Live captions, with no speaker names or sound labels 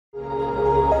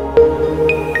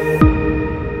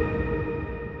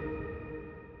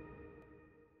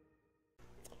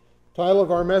Title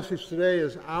of our message today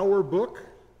is Our Book,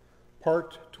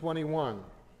 Part 21.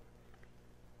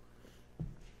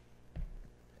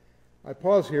 I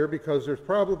pause here because there's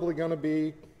probably going to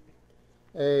be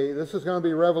this is going to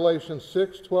be Revelation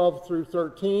 6, 12 through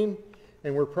 13,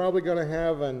 and we're probably going to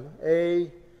have an A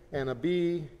and a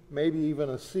B, maybe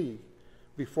even a C,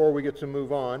 before we get to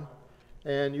move on.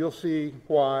 And you'll see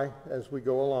why as we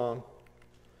go along.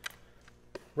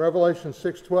 Revelation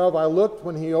 6:12, I looked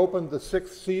when he opened the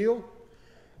sixth seal,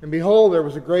 and behold, there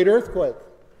was a great earthquake,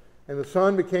 and the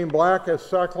sun became black as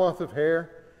sackcloth of hair,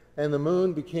 and the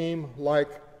moon became like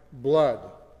blood.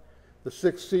 The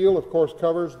sixth seal, of course,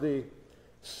 covers the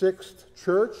sixth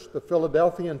church, the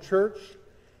Philadelphian church,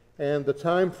 and the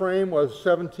time frame was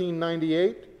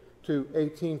 1798 to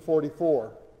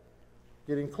 1844.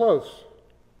 Getting close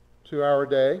to our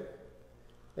day,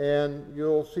 and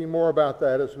you'll see more about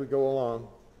that as we go along.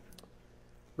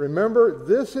 Remember,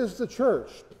 this is the church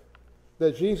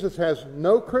that Jesus has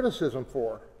no criticism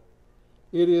for.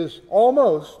 It is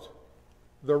almost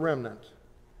the remnant,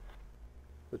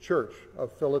 the church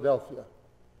of Philadelphia.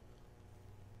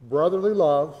 Brotherly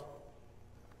love,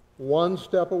 one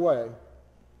step away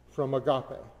from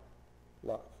agape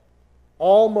love.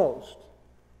 Almost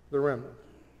the remnant.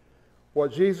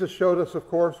 What Jesus showed us, of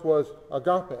course, was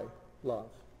agape love.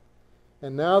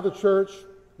 And now the church,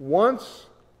 once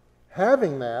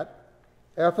having that,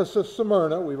 Ephesus,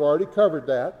 Smyrna, we've already covered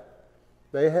that.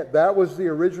 That was the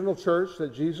original church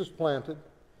that Jesus planted.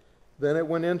 Then it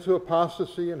went into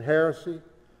apostasy and heresy.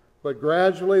 But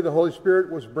gradually the Holy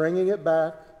Spirit was bringing it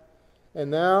back.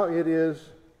 And now it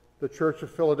is the church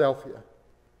of Philadelphia.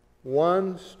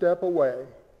 One step away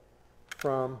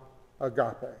from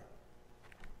agape.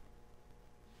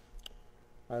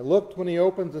 I looked when he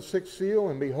opened the sixth seal,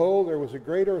 and behold, there was a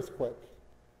great earthquake.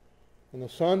 And the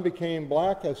sun became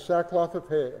black as sackcloth of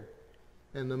hair,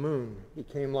 and the moon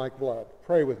became like blood.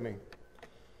 Pray with me.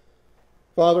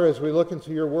 Father, as we look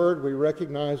into your word, we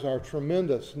recognize our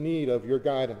tremendous need of your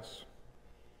guidance.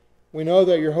 We know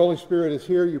that your Holy Spirit is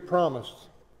here. You promised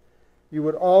you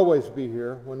would always be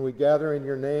here when we gather in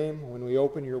your name, when we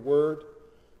open your word,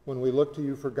 when we look to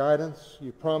you for guidance.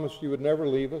 You promised you would never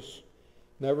leave us,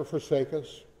 never forsake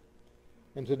us.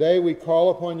 And today we call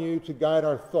upon you to guide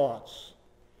our thoughts.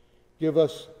 Give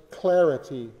us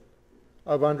clarity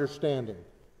of understanding.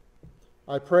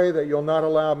 I pray that you'll not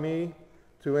allow me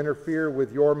to interfere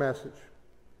with your message.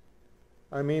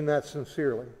 I mean that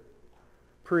sincerely.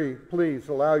 Please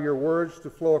allow your words to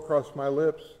flow across my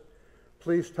lips.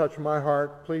 Please touch my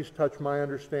heart. Please touch my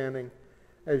understanding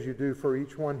as you do for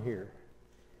each one here.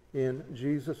 In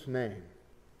Jesus' name,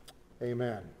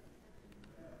 amen.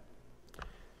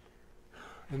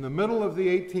 In the middle of the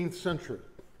 18th century,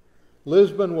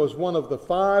 Lisbon was one of the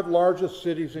 5 largest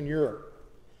cities in Europe.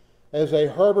 As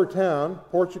a harbor town,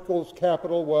 Portugal's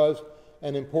capital was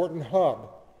an important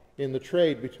hub in the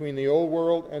trade between the Old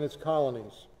World and its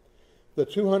colonies. The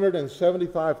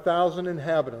 275,000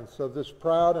 inhabitants of this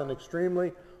proud and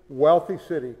extremely wealthy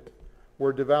city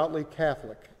were devoutly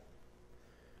Catholic.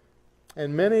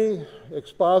 And many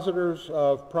expositors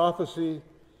of prophecy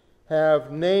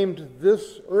have named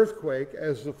this earthquake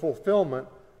as the fulfillment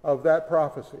of that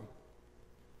prophecy.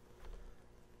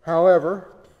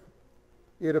 However,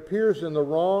 it appears in the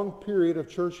wrong period of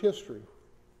church history.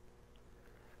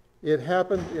 It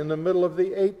happened in the middle of the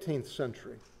 18th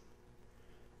century.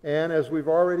 And as we've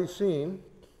already seen,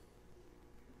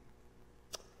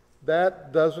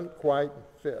 that doesn't quite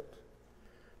fit.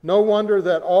 No wonder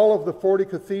that all of the 40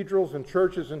 cathedrals and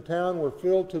churches in town were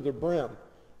filled to the brim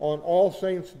on All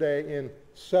Saints' Day in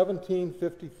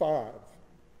 1755.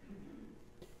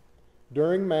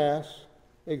 During Mass,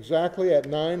 exactly at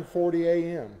 9:40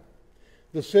 a.m.,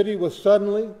 the city was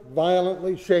suddenly,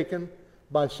 violently shaken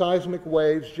by seismic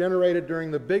waves generated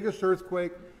during the biggest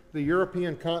earthquake the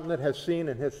European continent has seen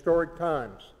in historic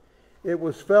times. It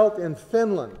was felt in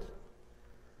Finland.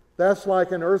 That's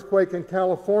like an earthquake in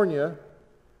California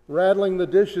rattling the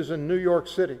dishes in New York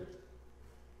City.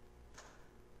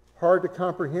 Hard to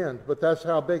comprehend, but that's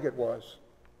how big it was.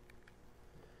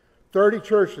 30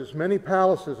 churches, many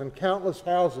palaces, and countless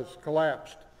houses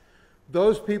collapsed.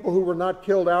 Those people who were not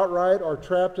killed outright or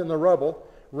trapped in the rubble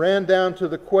ran down to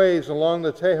the quays along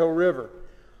the Tahoe River,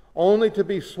 only to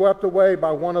be swept away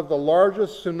by one of the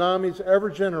largest tsunamis ever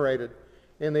generated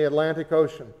in the Atlantic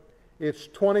Ocean. Its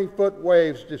 20-foot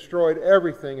waves destroyed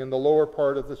everything in the lower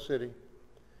part of the city.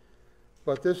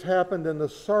 But this happened in the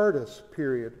Sardis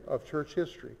period of church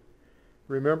history.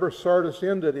 Remember, Sardis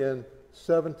ended in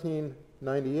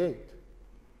 1798,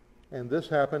 and this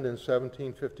happened in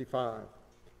 1755.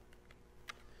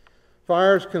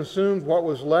 Fires consumed what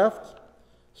was left,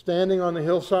 standing on the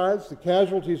hillsides. The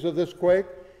casualties of this quake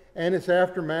and its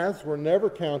aftermaths were never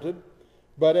counted,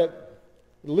 but at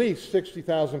least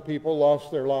 60,000 people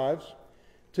lost their lives.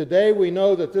 Today we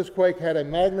know that this quake had a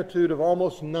magnitude of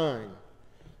almost 9,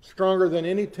 stronger than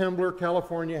any Temblor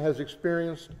California has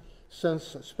experienced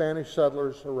since Spanish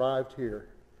settlers arrived here.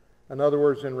 In other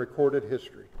words, in recorded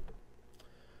history.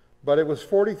 But it was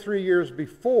 43 years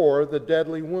before the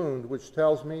deadly wound, which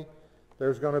tells me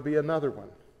there's going to be another one.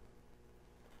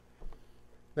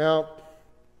 Now,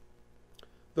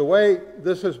 the way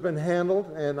this has been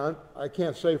handled, and I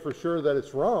can't say for sure that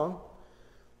it's wrong,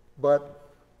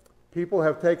 but people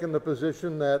have taken the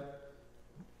position that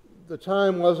the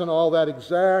time wasn't all that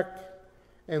exact,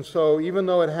 and so even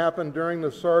though it happened during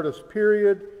the Sardis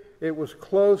period, it was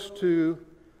close to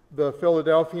the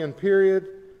Philadelphian period,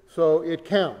 so it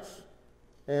counts.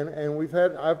 And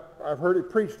I've heard it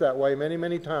preached that way many,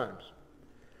 many times.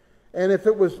 And if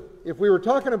we were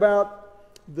talking about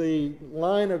the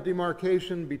line of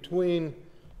demarcation between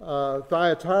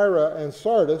Thyatira and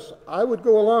Sardis, I would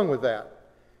go along with that,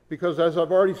 because as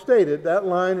I've already stated, that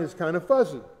line is kind of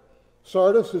fuzzy.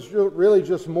 Sardis is really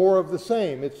just more of the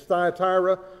same. It's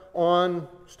Thyatira on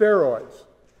steroids.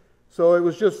 So it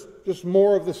was just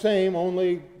more of the same,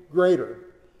 only greater.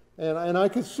 And I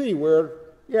could see where,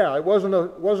 yeah, it wasn't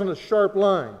a sharp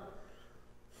line.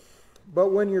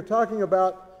 But when you're talking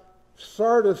about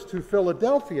Sardis to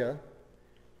Philadelphia,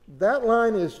 that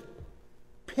line is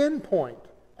pinpoint,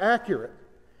 accurate.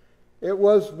 It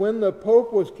was when the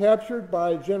Pope was captured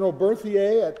by General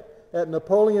Berthier at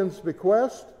Napoleon's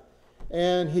bequest,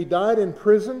 and he died in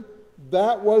prison.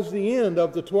 That was the end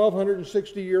of the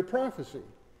 1260-year prophecy.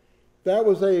 That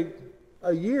was a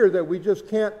year that we just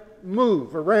can't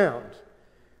move around.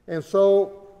 And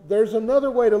so there's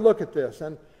another way to look at this,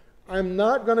 and I'm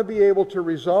not going to be able to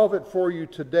resolve it for you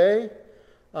today.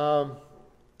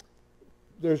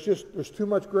 There's too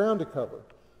much ground to cover.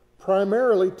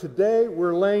 Primarily today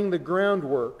we're laying the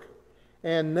groundwork,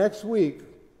 and next week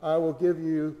I will give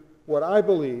you what I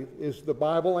believe is the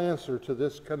Bible answer to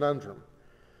this conundrum.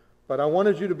 But I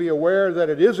wanted you to be aware that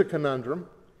it is a conundrum.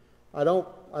 I don't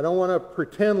want to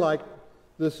pretend like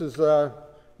this is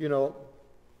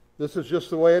this is just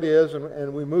the way it is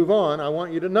and we move on. I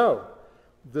want you to know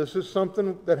this is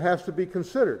something that has to be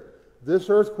considered. This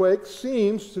earthquake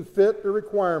seems to fit the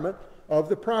requirement of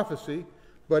the prophecy,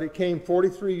 but it came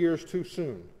 43 years too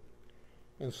soon.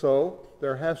 And so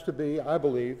there has to be, I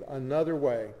believe, another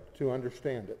way to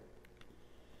understand it.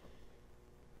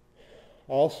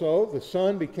 Also, the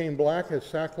sun became black as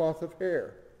sackcloth of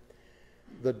hair.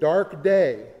 The dark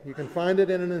day, you can find it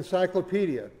in an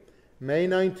encyclopedia, May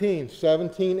 19,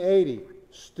 1780,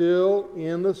 still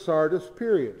in the Sardis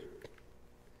period.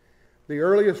 The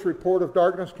earliest report of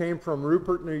darkness came from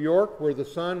Rupert, New York, where the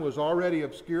sun was already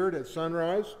obscured at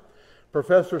sunrise.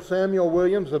 Professor Samuel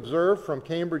Williams observed from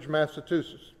Cambridge,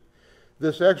 Massachusetts.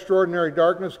 This extraordinary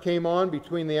darkness came on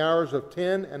between the hours of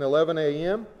 10 and 11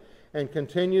 a.m. and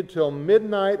continued till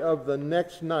midnight of the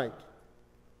next night.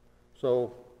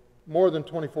 So more than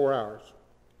 24 hours.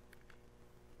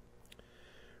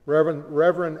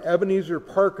 Reverend Ebenezer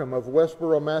Parkham of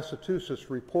Westboro, Massachusetts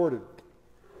reported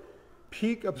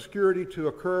peak obscurity to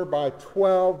occur by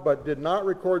 12, but did not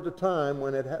record the time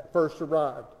when it first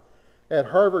arrived. At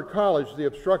Harvard College, the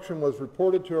obstruction was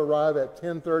reported to arrive at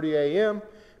 10:30 a.m.,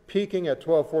 peaking at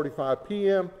 12:45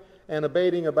 p.m., and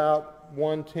abating about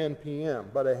 1:10 p.m.,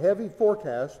 but a heavy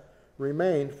forecast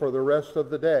remained for the rest of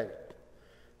the day.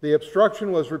 The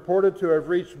obstruction was reported to have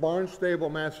reached Barnstable,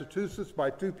 Massachusetts by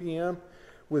 2 p.m.,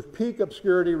 with peak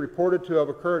obscurity reported to have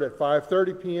occurred at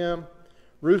 5:30 p.m.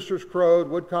 Roosters crowed,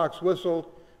 woodcocks whistled,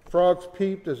 frogs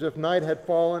peeped as if night had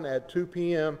fallen at 2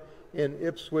 p.m. in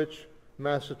Ipswich,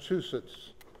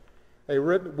 Massachusetts. A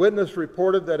witness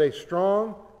reported that a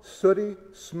strong, sooty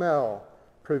smell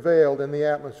prevailed in the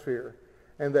atmosphere,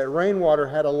 and that rainwater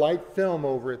had a light film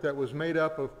over it that was made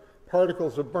up of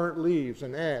particles of burnt leaves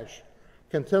and ash.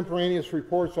 Contemporaneous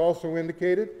reports also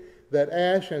indicated that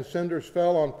ash and cinders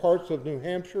fell on parts of New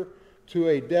Hampshire to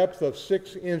a depth of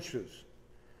 6 inches.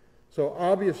 So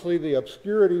obviously the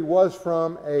obscurity was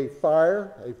from a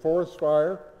fire, a forest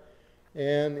fire,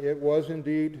 and it was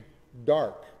indeed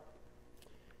dark.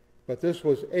 But this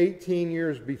was 18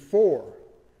 years before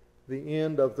the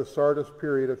end of the Sardis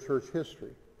period of church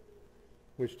history,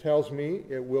 which tells me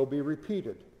it will be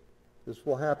repeated. This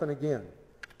will happen again.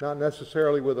 Not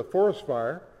necessarily with a forest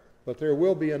fire, but there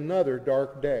will be another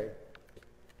dark day.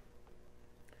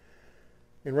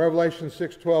 In Revelation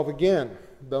 6:12 again,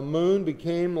 the moon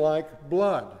became like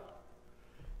blood.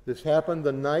 This happened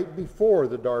the night before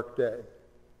the dark day.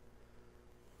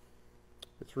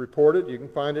 It's reported. You can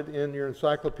find it in your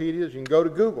encyclopedias. You can go to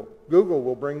Google. Google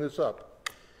will bring this up.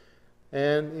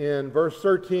 And in verse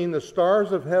 13, the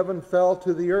stars of heaven fell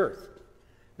to the earth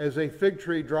as a fig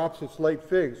tree drops its late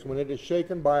figs when it is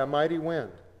shaken by a mighty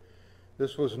wind.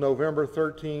 This was November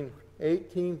 13,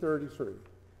 1833,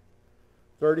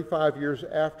 35 years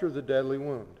after the deadly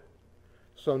wound.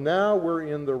 So now we're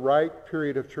in the right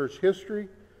period of church history.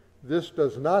 This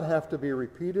does not have to be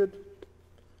repeated,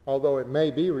 although it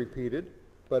may be repeated,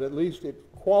 but at least it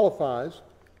qualifies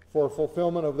for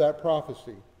fulfillment of that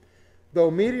prophecy.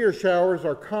 Though meteor showers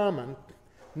are common,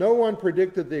 no one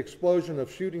predicted the explosion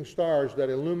of shooting stars that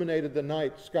illuminated the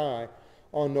night sky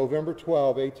on November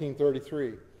 12,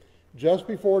 1833. Just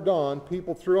before dawn,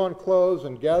 people threw on clothes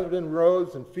and gathered in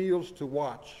rows and fields to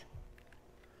watch.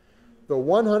 The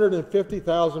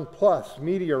 150,000 plus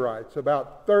meteorites,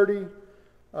 about 30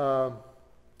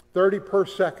 per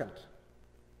second.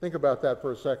 Think about that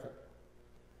for a second.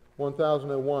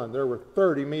 1001, there were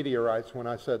 30 meteorites when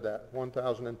I said that.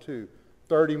 1002,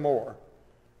 30 more.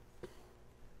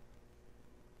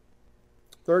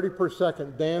 30 per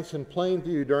second dance in plain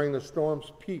view during the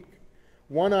storm's peak.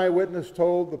 One eyewitness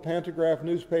told the Pantograph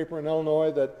newspaper in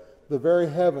Illinois that the very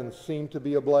heavens seemed to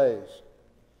be ablaze.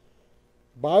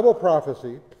 Bible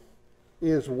prophecy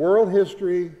is world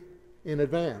history in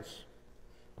advance,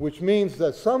 which means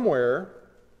that somewhere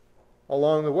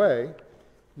along the way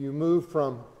you move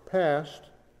from past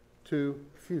to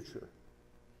future.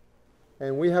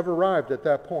 And we have arrived at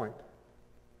that point.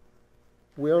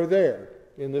 We are there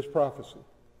in this prophecy.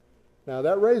 Now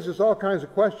that raises all kinds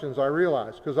of questions, I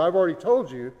realize, because I've already told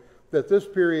you that this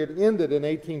period ended in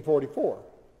 1844.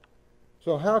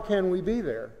 So how can we be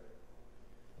there?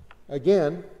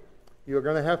 Again, you're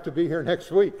going to have to be here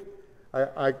next week.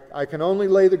 I can only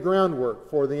lay the groundwork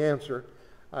for the answer.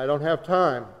 I don't have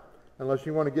time, unless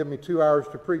you want to give me 2 hours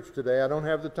to preach today. I don't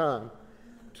have the time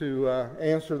to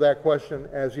answer that question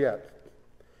as yet.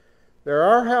 There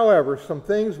are, however, some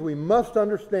things we must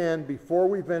understand before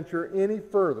we venture any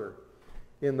further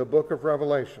in the book of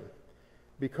Revelation.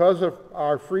 Because of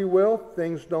our free will,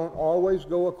 things don't always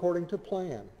go according to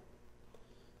plan.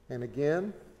 And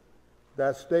again,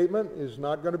 that statement is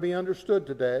not going to be understood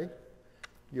today.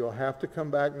 You'll have to come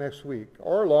back next week,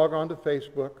 or log on to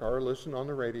Facebook, or listen on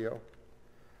the radio.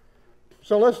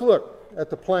 So let's look at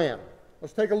the plan.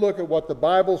 Let's take a look at what the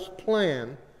Bible's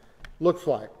plan looks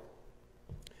like.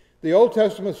 The Old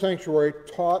Testament sanctuary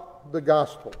taught the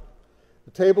gospel.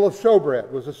 The table of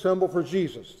showbread was a symbol for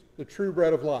Jesus, the true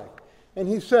bread of life. And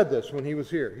he said this when he was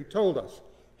here. He told us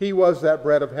he was that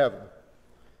bread of heaven,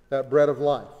 that bread of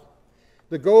life.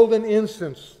 The golden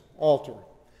incense altar,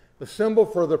 the symbol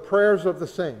for the prayers of the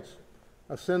saints,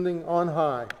 ascending on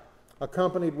high,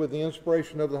 accompanied with the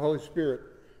inspiration of the Holy Spirit,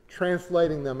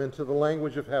 translating them into the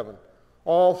language of heaven,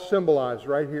 all symbolized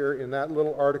right here in that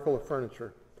little article of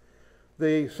furniture.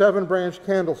 The 7-branch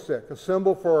candlestick, a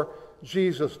symbol for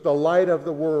Jesus, the light of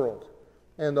the world,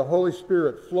 and the Holy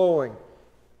Spirit flowing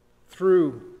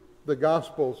through the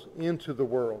Gospels into the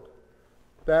world.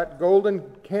 That golden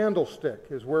candlestick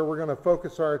is where we're going to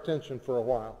focus our attention for a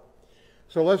while.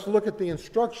 So let's look at the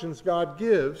instructions God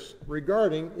gives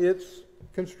regarding its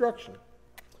construction.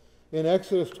 In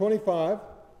Exodus 25,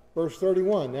 verse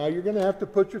 31, now you're going to have to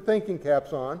put your thinking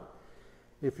caps on.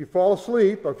 If you fall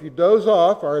asleep, or if you doze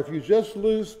off, or if you just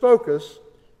lose focus,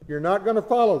 you're not going to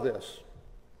follow this.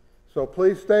 So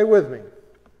please stay with me.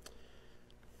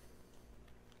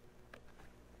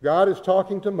 God is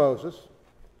talking to Moses,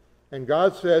 and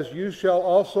God says, "You shall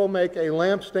also make a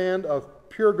lampstand of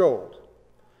pure gold.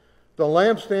 The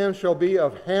lampstand shall be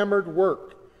of hammered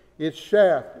work. Its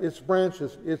shaft, its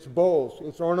branches, its bowls,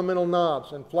 its ornamental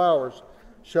knobs and flowers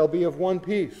shall be of one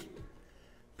piece.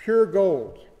 Pure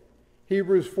gold."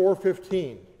 Hebrews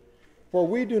 4:15. For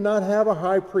we do not have a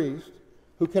high priest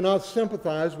who cannot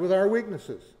sympathize with our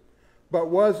weaknesses, but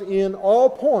was in all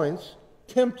points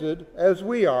tempted as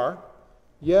we are,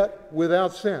 yet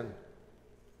without sin.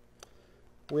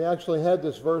 We actually had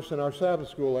this verse in our Sabbath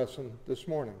school lesson this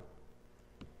morning.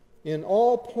 In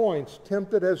all points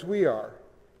tempted as we are,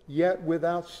 yet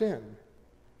without sin.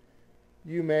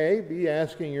 You may be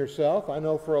asking yourself, I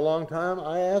know for a long time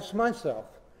I asked myself,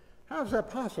 how is that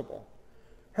possible?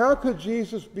 How could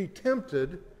Jesus be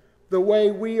tempted the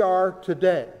way we are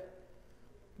today,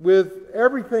 with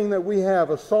everything that we have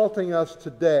assaulting us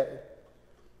today?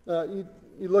 You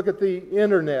look at the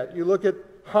internet, you look at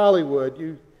Hollywood,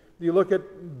 you look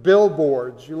at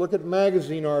billboards, you look at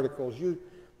magazine articles, you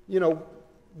know,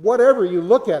 whatever you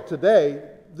look at today,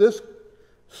 this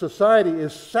society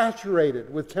is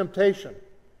saturated with temptation.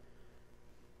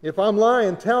 If I'm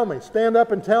lying, tell me. Stand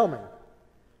up and tell me.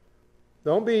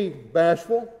 Don't be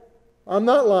bashful. I'm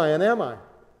not lying, am I?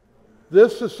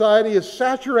 This society is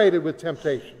saturated with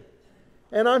temptation.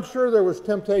 And I'm sure there was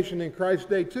temptation in Christ's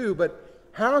day too, but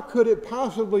how could it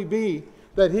possibly be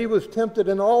that he was tempted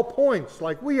in all points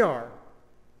like we are?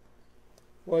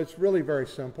 Well, it's really very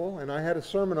simple, and I had a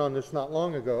sermon on this not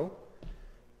long ago.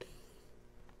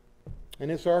 And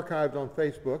it's archived on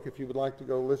Facebook if you would like to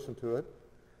go listen to it.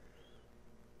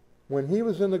 When he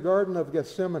was in the Garden of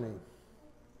Gethsemane,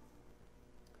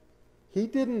 he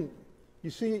didn't, you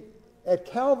see, at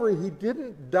Calvary, he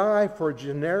didn't die for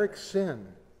generic sin.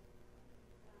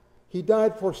 He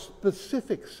died for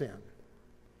specific sin.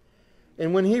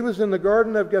 And when he was in the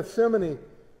Garden of Gethsemane,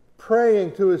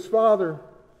 praying to his Father,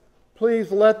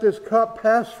 please let this cup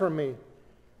pass from me,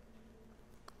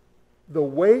 the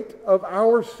weight of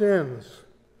our sins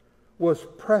was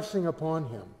pressing upon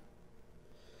him.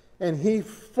 And he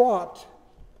fought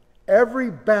every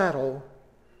battle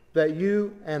that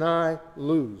you and I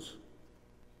lose.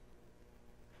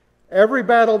 Every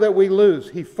battle that we lose,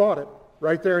 he fought it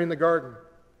right there in the garden.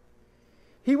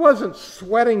 He wasn't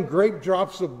sweating great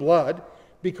drops of blood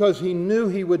because he knew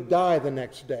he would die the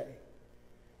next day.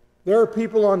 There are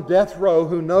people on death row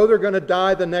who know they're going to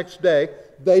die the next day.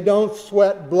 They don't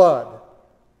sweat blood.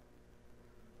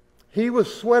 He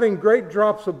was sweating great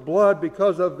drops of blood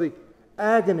because of the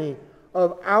agony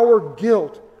of our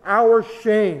guilt, our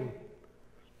shame,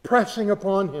 pressing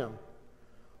upon him.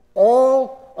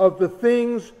 All of the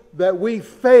things that we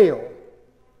fail,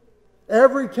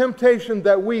 every temptation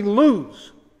that we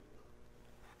lose,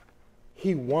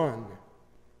 he won.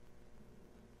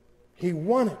 He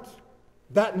won it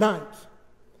that night.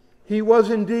 He was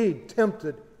indeed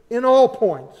tempted in all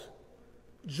points,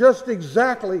 just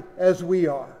exactly as we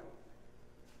are,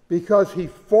 because he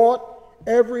fought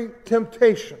every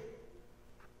temptation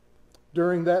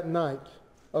during that night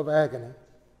of agony.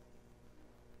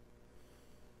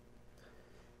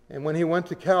 And when he went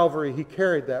to Calvary, he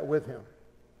carried that with him.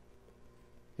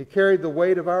 He carried the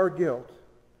weight of our guilt,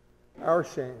 our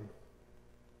shame,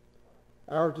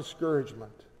 our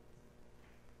discouragement.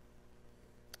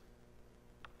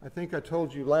 I think I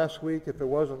told you last week, if it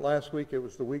wasn't last week, it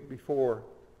was the week before,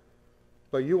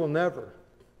 but you will never,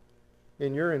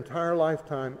 in your entire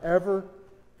lifetime, ever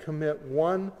commit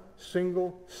one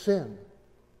single sin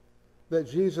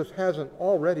that Jesus hasn't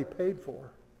already paid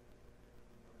for.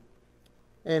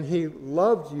 And he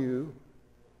loved you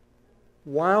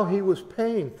while he was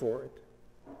paying for it.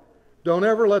 Don't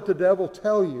ever let the devil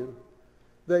tell you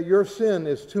that your sin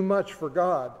is too much for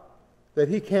God, that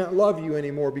he can't love you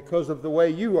anymore because of the way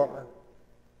you are.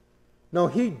 No,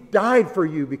 he died for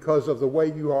you because of the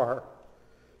way you are.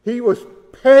 He was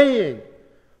paying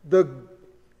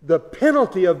the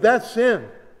penalty of that sin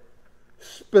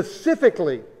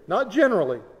specifically, not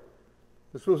generally.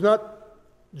 This was not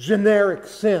generic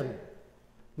sin.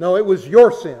 No, it was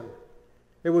your sin.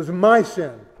 It was my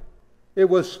sin. It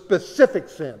was specific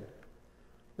sin.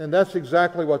 And that's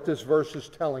exactly what this verse is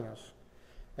telling us.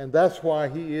 And that's why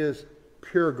he is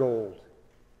pure gold.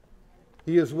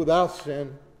 He is without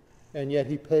sin, and yet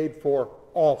he paid for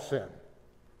all sin.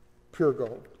 Pure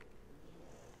gold.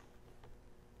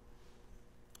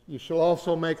 You shall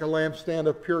also make a lampstand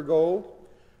of pure gold.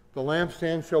 The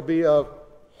lampstand shall be of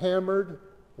hammered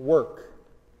work.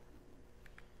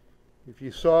 If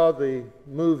you saw the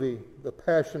movie, The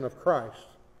Passion of Christ,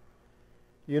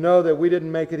 you know that we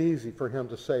didn't make it easy for him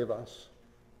to save us.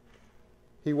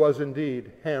 He was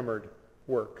indeed hammered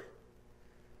work.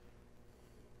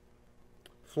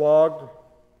 Flogged.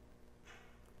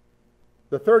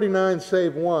 The 39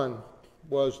 save 1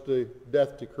 was the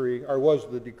death decree, or was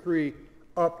the decree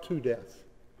up to death.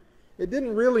 It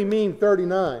didn't really mean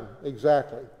 39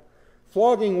 exactly.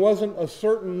 Flogging wasn't a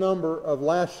certain number of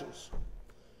lashes.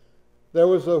 There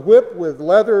was a whip with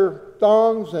leather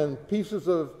thongs and pieces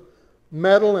of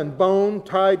metal and bone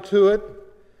tied to it,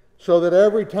 so that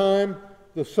every time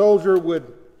the soldier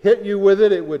would hit you with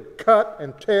it, it would cut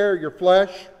and tear your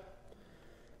flesh.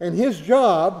 And his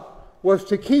job was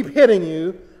to keep hitting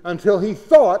you until he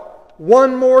thought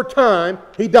one more time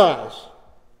he dies.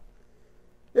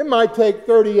 It might take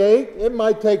 38, it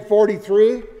might take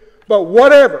 43, but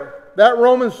whatever that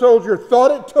Roman soldier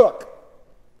thought it took,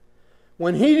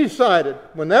 when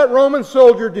that Roman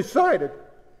soldier decided,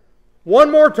 one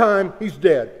more time, he's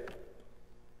dead,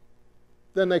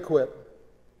 then they quit.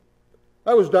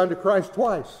 That was done to Christ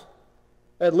twice,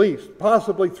 at least,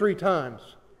 possibly 3 times.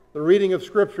 The reading of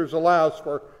Scriptures allows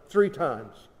for 3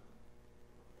 times.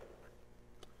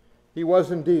 He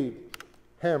was indeed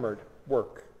hammered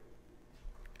work.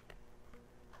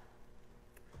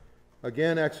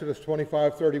 Again, Exodus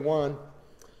 25:31.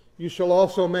 you shall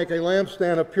also make a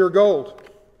lampstand of pure gold.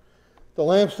 The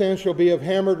lampstand shall be of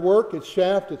hammered work, its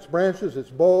shaft, its branches, its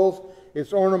bowls,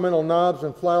 its ornamental knobs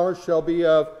and flowers shall be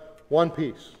of one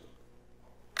piece.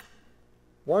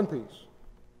 One piece.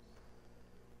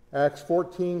 Acts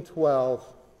 14:12.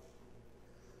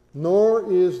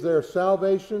 Nor is there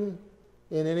salvation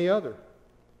in any other.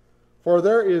 For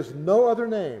there is no other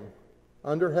name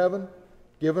under heaven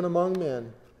given among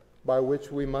men by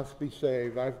which we must be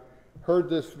saved. I've heard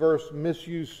this verse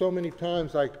misused so many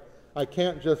times I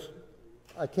can't just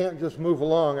move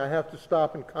along. I have to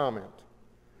stop and comment.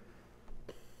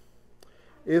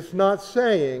 It's not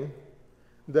saying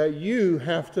that you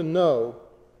have to know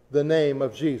the name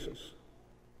of Jesus.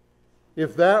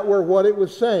 If that were what it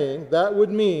was saying, that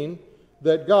would mean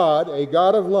that God, a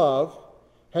God of love,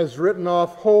 has written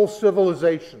off whole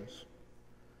civilizations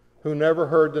who never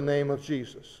heard the name of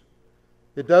Jesus.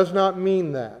 It does not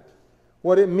mean that.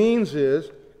 What it means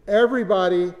is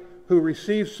everybody who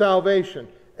receives salvation,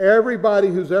 everybody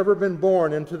who's ever been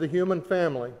born into the human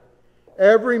family,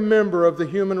 every member of the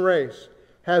human race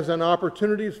has an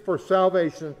opportunity for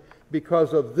salvation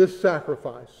because of this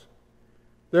sacrifice.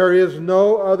 There is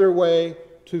no other way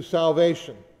to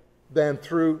salvation than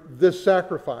through this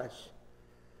sacrifice.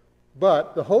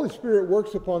 But the Holy Spirit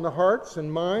works upon the hearts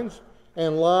and minds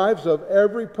and lives of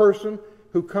every person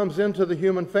who comes into the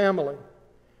human family.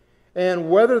 And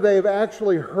whether they've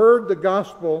actually heard the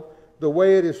gospel the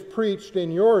way it is preached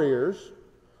in your ears,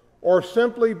 or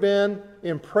simply been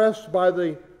impressed by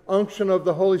the unction of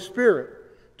the Holy Spirit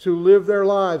to live their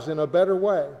lives in a better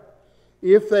way,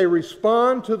 if they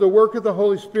respond to the work of the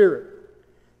Holy Spirit,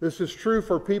 this is true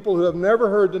for people who have never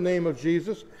heard the name of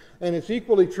Jesus, and it's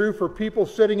equally true for people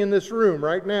sitting in this room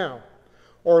right now,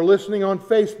 or listening on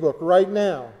Facebook right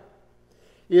now.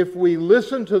 If we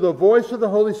listen to the voice of the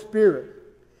Holy Spirit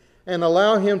and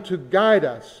allow Him to guide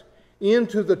us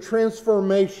into the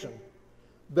transformation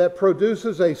that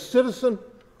produces a citizen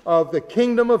of the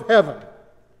kingdom of heaven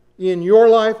in your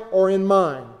life or in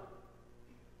mine,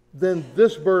 then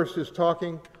this verse is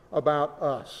talking about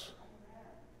us.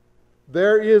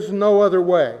 There is no other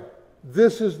way.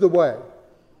 This is the way.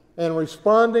 And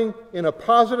responding in a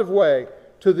positive way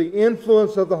to the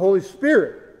influence of the Holy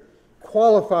Spirit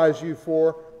qualifies you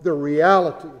for the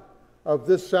reality of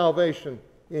this salvation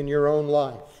in your own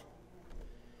life.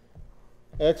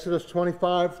 Exodus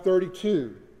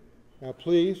 25:32. Now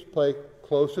please pay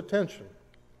close attention.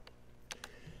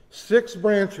 6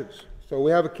 branches. So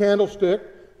we have a candlestick.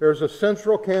 There's a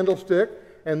central candlestick,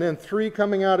 and then 3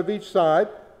 coming out of each side,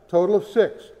 total of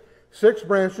 6. 6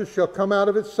 branches shall come out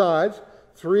of its sides,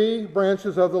 3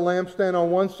 branches of the lampstand on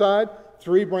one side,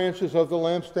 3 branches of the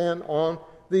lampstand on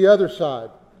the other side,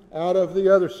 out of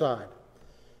the other side.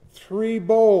 3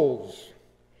 bowls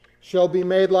shall be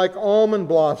made like almond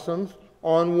blossoms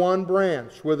on one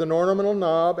branch, with an ornamental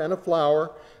knob and a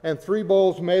flower, and 3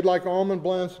 bowls made like almond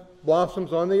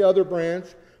blossoms on the other branch,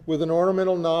 with an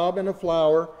ornamental knob and a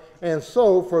flower, and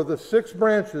so for the 6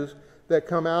 branches that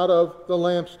come out of the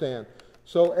lampstand.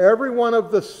 So every one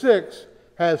of the 6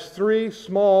 has 3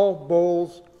 small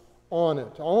bowls on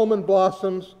it. Almond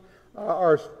blossoms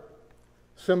are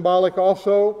symbolic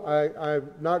also.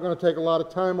 I'm not going to take a lot of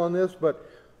time on this, but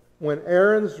when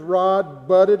Aaron's rod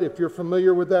budded, if you're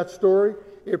familiar with that story,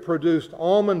 it produced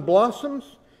almond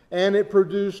blossoms and it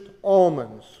produced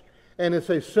almonds. And it's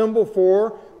a symbol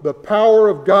for the power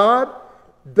of God.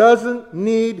 Doesn't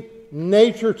need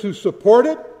nature to support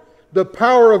it. The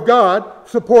power of God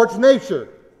supports nature.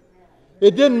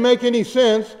 It didn't make any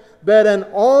sense that an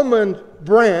almond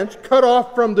branch cut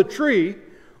off from the tree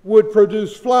would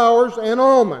produce flowers and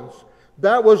almonds.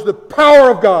 That was the power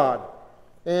of God.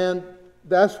 And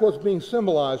that's what's being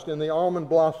symbolized in the almond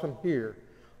blossom here,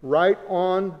 right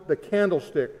on the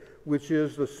candlestick, which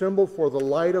is the symbol for the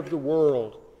light of the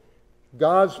world.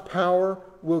 God's power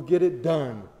will get it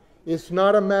done. It's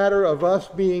not a matter of us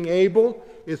being able,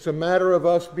 it's a matter of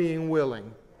us being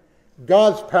willing.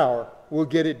 God's power will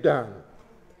get it done.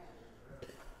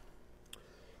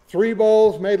 3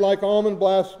 bowls made like almond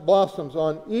blossoms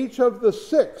on each of the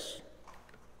 6.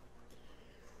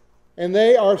 And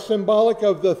they are symbolic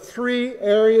of the 3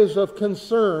 areas of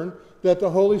concern that the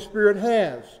Holy Spirit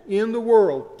has in the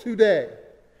world today.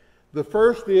 The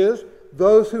first is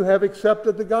those who have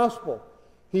accepted the gospel.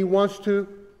 He wants to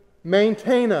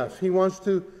maintain us. He wants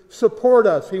to support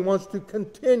us. He wants to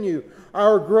continue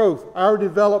our growth, our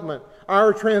development,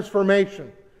 our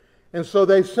transformation. And so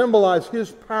they symbolize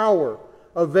His power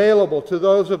available to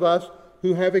those of us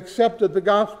who have accepted the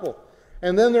gospel.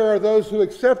 And then there are those who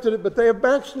accepted it, but they have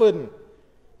backslidden.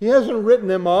 He hasn't written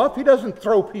them off. He doesn't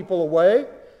throw people away.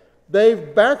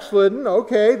 They've backslidden.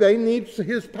 Okay, they need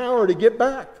His power to get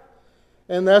back.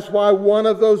 And that's why one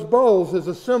of those bowls is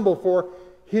a symbol for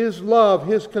His love,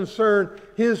 His concern,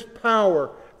 His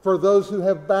power for those who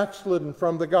have backslidden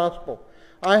from the gospel.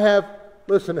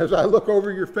 Listen, as I look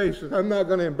over your faces, I'm not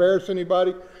going to embarrass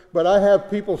anybody, but I have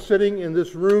people sitting in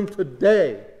this room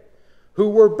today who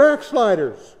were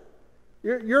backsliders.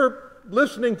 You're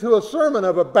listening to a sermon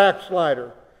of a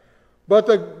backslider. But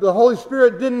the Holy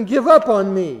Spirit didn't give up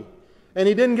on me. And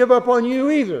He didn't give up on you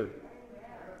either.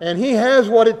 And He has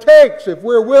what it takes. If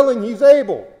we're willing, He's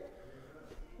able.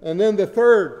 And then the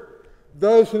third,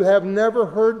 those who have never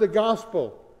heard the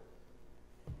gospel.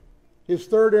 His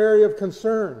third area of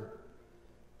concern.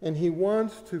 And He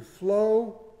wants to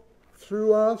flow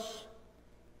through us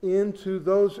into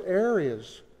those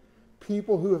areas.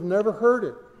 People who have never heard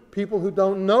it. People who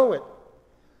don't know it.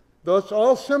 That's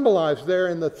all symbolized there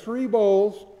in the three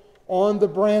bowls on the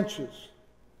branches.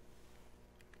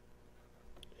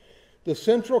 The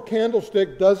central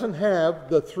candlestick doesn't have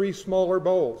the three smaller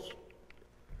bowls.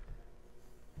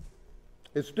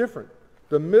 It's different.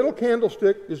 The middle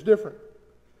candlestick is different.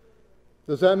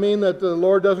 Does that mean that the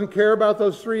Lord doesn't care about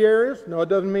those three areas? No, it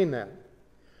doesn't mean that.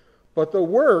 But the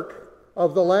work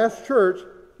of the last church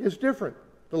is different.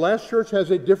 The last church has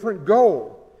a different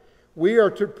goal. We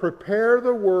are to prepare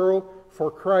the world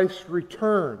for Christ's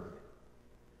return.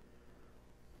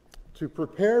 To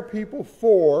prepare people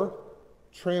for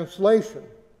translation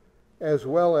as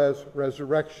well as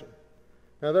resurrection.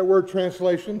 Now that word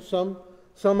translation, some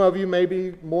of you may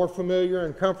be more familiar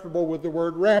and comfortable with the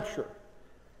word rapture.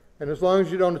 And as long as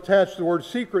you don't attach the word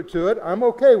secret to it, I'm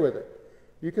okay with it.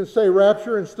 You can say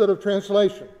rapture instead of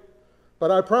translation. But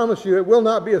I promise you, it will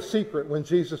not be a secret when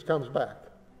Jesus comes back.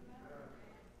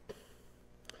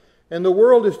 And the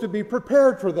world is to be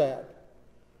prepared for that.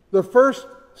 The first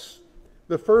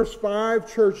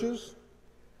 5 churches,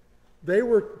 they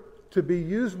were to be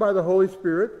used by the Holy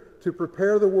Spirit to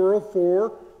prepare the world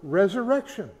for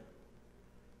resurrection.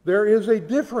 There is a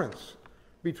difference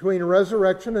between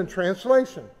resurrection and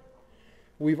translation.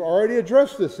 We've already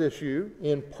addressed this issue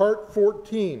in Part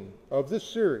 14 of this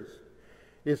series.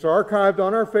 It's archived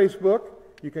on our Facebook.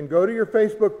 You can go to your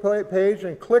Facebook page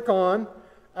and click on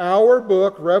our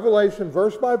book, Revelation,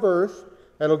 verse by verse.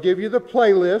 That'll give you the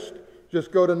playlist.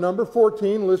 Just go to number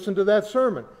 14, listen to that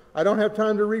sermon. I don't have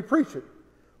time to re-preach it.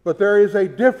 But there is a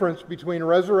difference between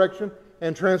resurrection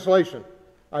and translation.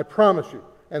 I promise you.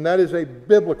 And that is a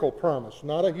biblical promise,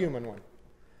 not a human one.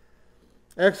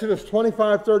 Exodus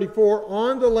 25:34,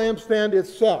 on the lampstand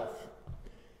itself.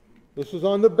 This is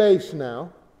on the base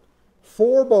now.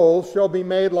 4 bowls shall be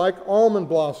made like almond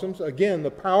blossoms. Again,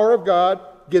 the power of God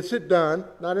gets it done,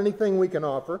 not anything we can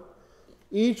offer.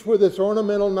 Each with its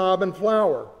ornamental knob and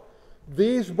flower.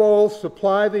 These bowls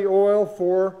supply the oil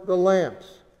for the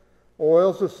lamps.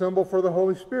 Oil is a symbol for the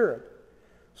Holy Spirit.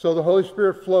 So the Holy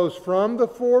Spirit flows from the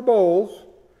 4 bowls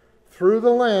through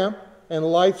the lamp and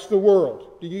lights the world.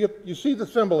 You see the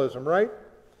symbolism, right?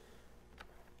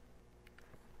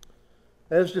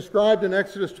 As described in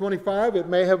Exodus 25, it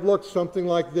may have looked something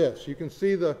like this. You can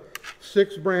see the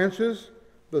 6 branches,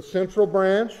 the central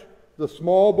branch, the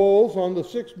small bowls on the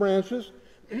 6 branches,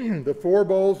 the 4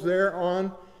 bowls there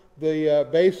on the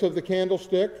base of the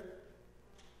candlestick.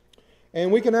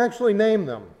 And we can actually name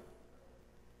them.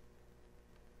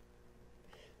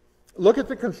 Look at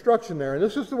the construction there, and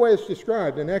this is the way it's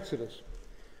described in Exodus.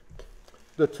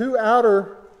 The 2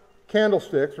 outer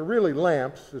candlesticks, or really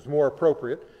lamps is more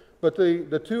appropriate, but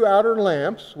the 2 outer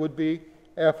lamps would be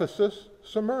Ephesus,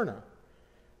 Smyrna.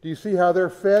 Do you see how they're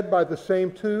fed by the same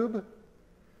tube?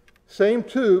 Same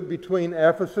tube between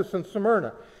Ephesus and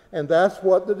Smyrna. And that's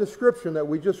what the description that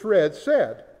we just read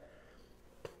said.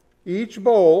 Each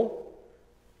bowl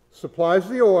supplies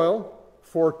the oil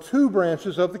for 2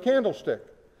 branches of the candlestick.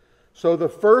 So the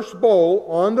first bowl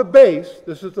on the base,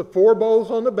 this is the 4 bowls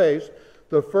on the base,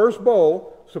 the first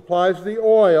bowl supplies the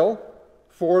oil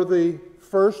for the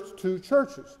first 2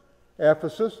 churches,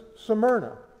 Ephesus,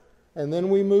 Smyrna. And then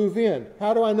we move in.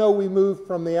 How do I know we move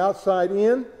from the outside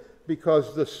in?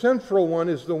 Because the central one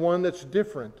is the one that's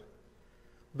different.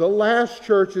 The last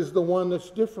church is the one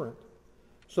that's different.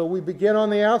 So we begin on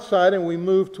the outside and we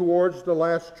move towards the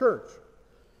last church.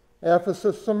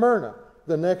 Ephesus, Smyrna.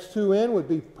 The next 2 in would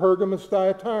be Pergamos,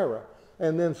 Thyatira,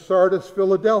 and then Sardis,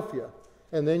 Philadelphia.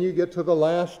 And then you get to the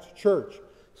last church.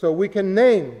 So we can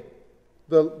name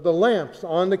the lamps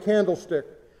on the candlestick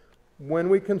when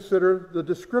we consider the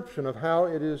description of how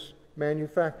it is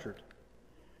manufactured.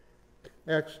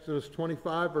 Exodus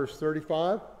 25, verse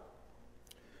 35.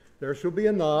 There shall be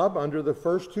a knob under the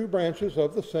first 2 branches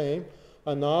of the same,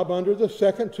 a knob under the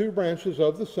second two branches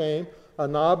of the same, a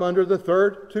knob under the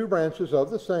third two branches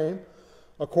of the same,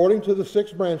 according to the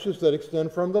 6 branches that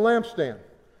extend from the lampstand.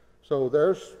 So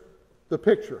there's the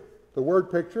picture, the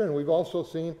word picture, and we've also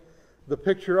seen the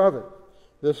picture of it.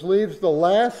 This leaves the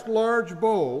last large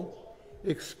bowl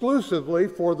exclusively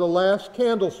for the last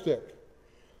candlestick.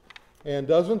 And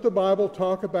doesn't the Bible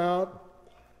talk about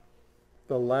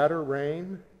the latter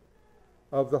rain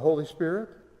of the Holy Spirit?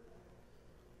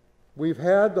 We've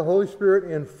had the Holy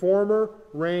Spirit in former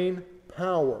rain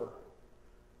power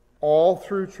all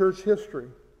through church history.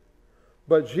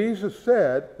 But Jesus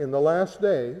said in the last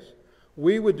days,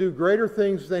 we would do greater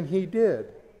things than He did.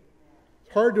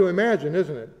 It's hard to imagine,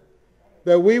 isn't it?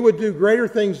 That we would do greater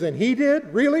things than He did?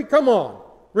 Really? Come on.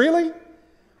 Really?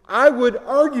 I would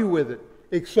argue with it,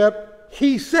 except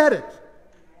He said it.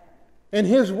 And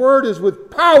His word is with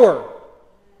power.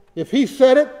 If He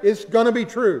said it, it's going to be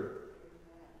true.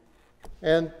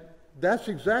 And that's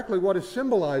exactly what is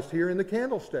symbolized here in the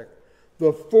candlestick.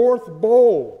 The 4th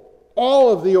bowl,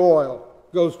 all of the oil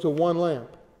goes to one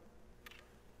lamp.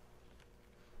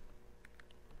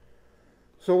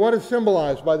 So what is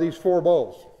symbolized by these 4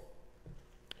 bowls?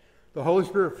 The Holy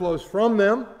Spirit flows from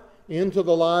them into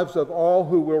the lives of all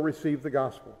who will receive the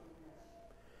gospel.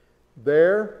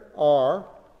 There are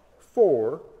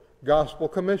 4 gospel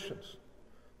commissions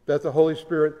that the Holy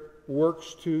Spirit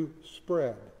works to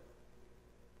spread.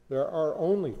 There are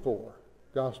only 4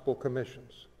 gospel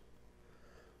commissions.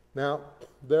 Now,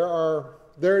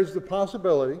 there is the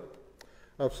possibility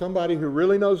of somebody who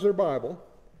really knows their Bible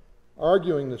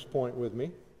arguing this point with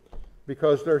me,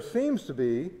 because there seems to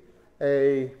be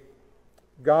a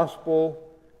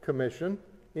gospel commission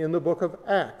in the book of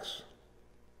Acts.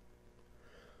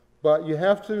 But you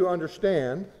have to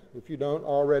understand, if you don't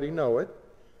already know it,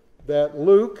 that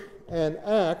Luke and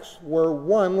Acts were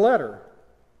one letter.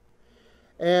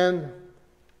 And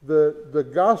the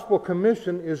gospel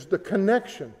commission is the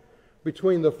connection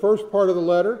between the first part of the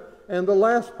letter and the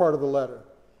last part of the letter.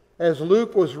 As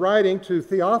Luke was writing to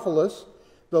Theophilus,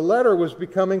 the letter was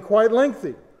becoming quite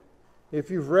lengthy.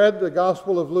 If you've read the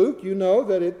Gospel of Luke, you know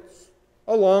that it's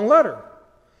a long letter.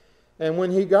 And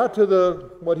when he got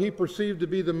to what he perceived to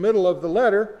be the middle of the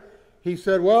letter, he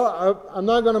said, well, I'm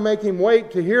not going to make him wait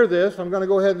to hear this. I'm going to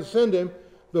go ahead and send him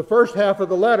the first half of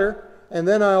the letter, and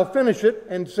then I'll finish it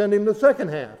and send him the second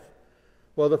half.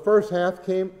 Well, the first half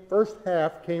came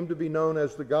to be known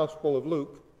as the Gospel of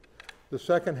Luke. The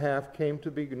second half came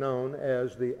to be known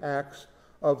as the Acts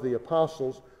of the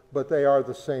Apostles, but they are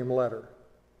the same letter.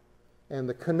 And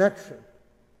the connection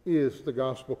is the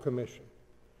Gospel Commission.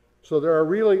 So there are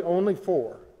really only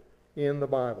 4 in the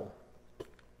Bible.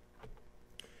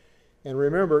 And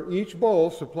remember, each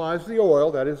bowl supplies the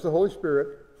oil, that is the Holy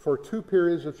Spirit, for 2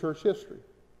 periods of church history.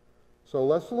 So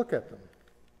let's look at them.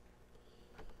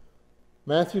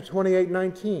 Matthew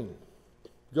 28:19.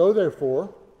 Go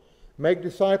therefore, make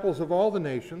disciples of all the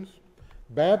nations,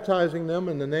 baptizing them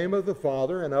in the name of the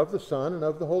Father and of the Son and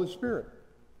of the Holy Spirit.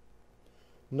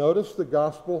 Notice the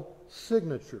gospel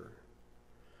signature.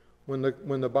 When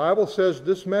the Bible says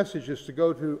this message is to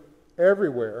go to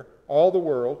everywhere, all the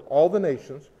world, all the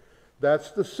nations,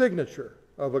 that's the signature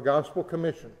of a gospel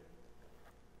commission.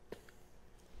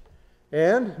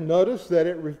 And notice that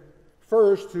it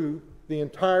refers to the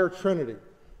entire Trinity: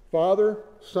 Father,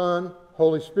 Son,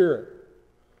 Holy Spirit.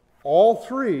 All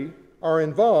 3 are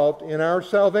involved in our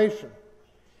salvation.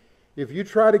 If you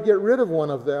try to get rid of one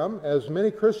of them, as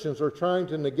many Christians are trying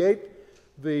to negate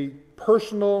the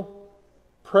personal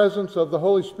presence of the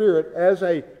Holy Spirit as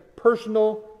a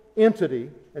personal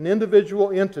entity, an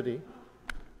individual entity,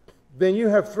 then you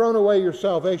have thrown away your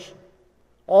salvation.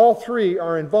 All 3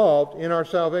 are involved in our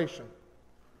salvation.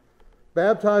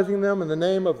 Baptizing them in the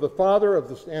name of the Father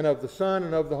and of the Son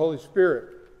and of the Holy Spirit.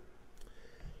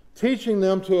 Teaching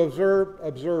them to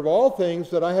observe all things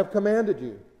that I have commanded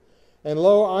you. And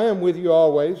lo, I am with you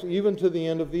always, even to the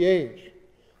end of the age.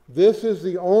 This is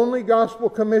the only gospel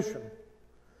commission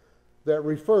that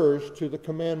refers to the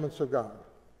commandments of God.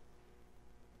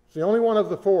 It's the only one of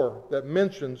the 4 that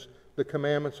mentions the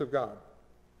commandments of God.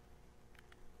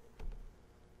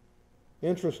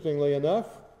 Interestingly enough,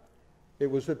 it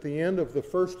was at the end of the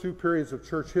first 2 periods of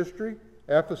church history,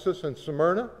 Ephesus and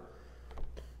Smyrna,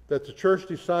 that the church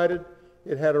decided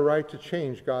it had a right to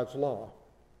change God's law.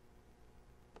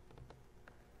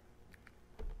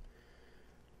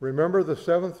 Remember, the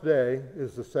 7th day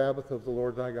is the Sabbath of the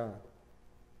Lord thy God.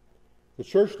 The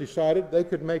church decided they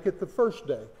could make it the first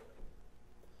day.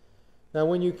 Now,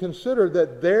 when you consider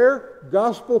that their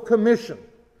gospel commission,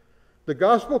 the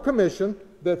gospel commission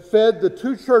that fed the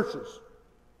 2 churches,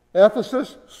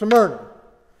 Ephesus, Smyrna,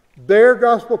 Their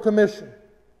gospel commission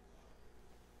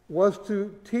was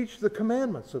to teach the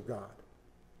commandments of God,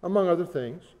 among other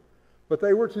things, but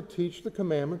they were to teach the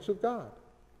commandments of God.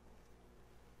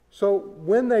 So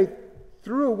when they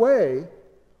threw away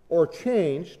or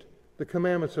changed the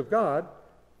commandments of God,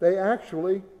 they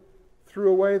actually threw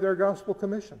away their gospel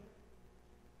commission.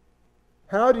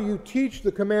 How do you teach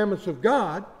the commandments of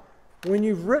God when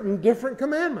you've written different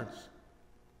commandments?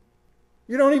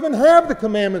 You don't even have the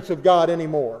commandments of God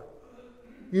anymore.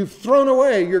 You've thrown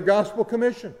away your gospel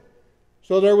commission.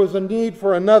 So there was a need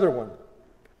for another one.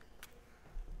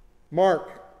 Mark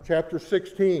chapter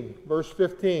 16, verse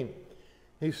 15.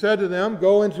 He said to them,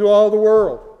 "Go into all the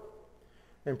world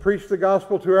and preach the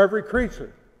gospel to every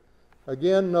creature."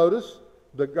 Again, notice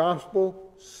the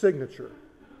gospel signature.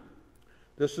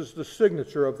 This is the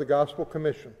signature of the gospel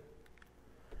commission.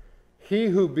 He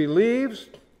who believes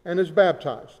and is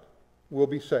baptized will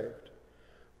be saved,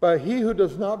 but he who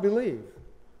does not believe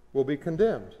will be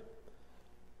condemned.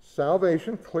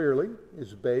 Salvation clearly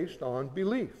is based on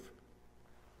belief.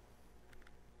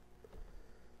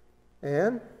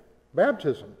 And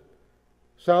baptism.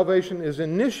 Salvation is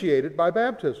initiated by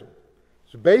baptism.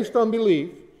 It's based on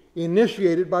belief,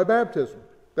 initiated by baptism.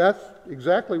 That's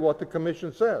exactly what the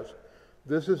commission says.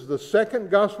 This is the second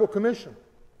gospel commission.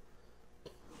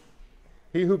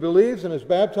 He who believes and is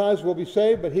baptized will be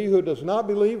saved, but he who does not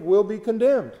believe will be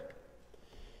condemned.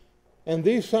 And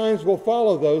these signs will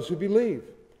follow those who believe.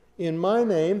 In my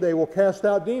name they will cast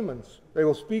out demons. They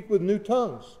will speak with new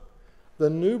tongues. The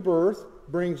new birth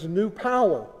brings new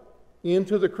power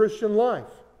into the Christian life.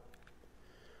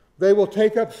 They will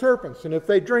take up serpents, and if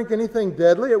they drink anything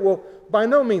deadly, it will by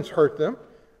no means hurt them.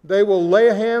 They will lay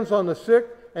hands on the sick,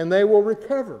 and they will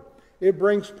recover. It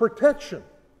brings protection.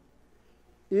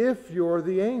 If you're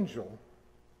the angel.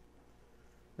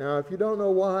 Now, if you don't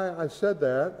know why I said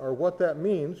that or what that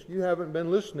means, you haven't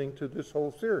been listening to this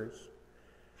whole series.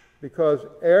 Because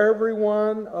every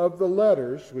one of the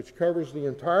letters, which covers the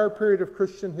entire period of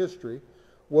Christian history,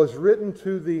 was written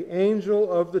to the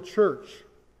angel of the church.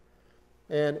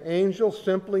 And angel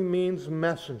simply means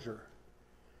messenger.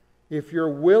 If you're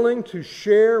willing to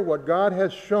share what God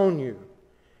has shown you,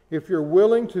 if you're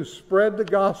willing to spread the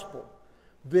gospel,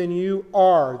 then you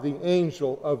are the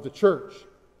angel of the church.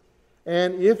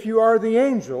 And if you are the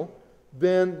angel,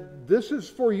 then this is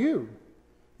for you.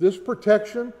 This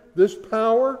protection, this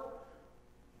power,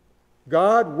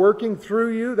 God working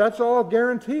through you, that's all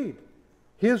guaranteed.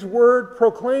 His word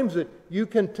proclaims it. You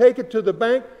can take it to the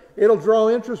bank. It'll draw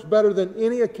interest better than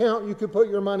any account you could put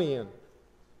your money in.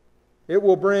 It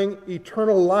will bring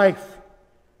eternal life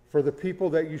for the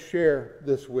people that you share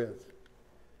this with.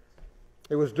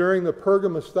 It was during the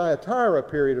Pergamus-Thyatira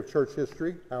period of church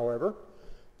history, however,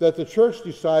 that the church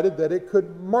decided that it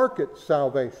could market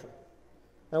salvation.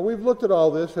 Now, we've looked at all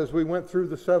this as we went through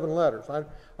the 7 letters.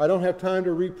 I don't have time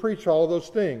to re-preach all of those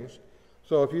things.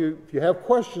 So if you have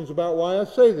questions about why I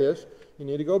say this, you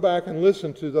need to go back and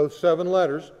listen to those 7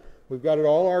 letters. We've got it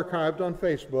all archived on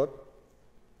Facebook.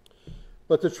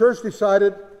 But the church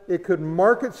decided it could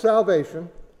market salvation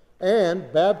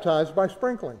and baptize by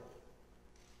sprinkling.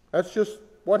 That's just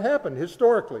what happened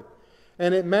historically.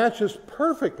 And it matches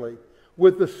perfectly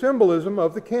with the symbolism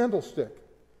of the candlestick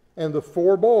and the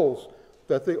 4 bowls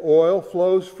that the oil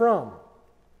flows from.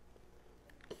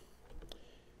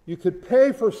 You could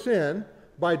pay for sin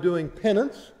by doing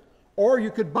penance, or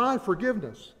you could buy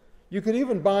forgiveness. You could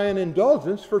even buy an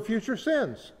indulgence for future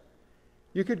sins.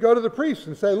 You could go to the priest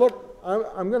and say, "Look,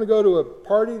 I'm going to go to a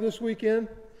party this weekend,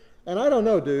 and I don't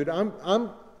know, dude,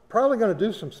 I'm probably going to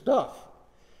do some stuff.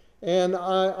 And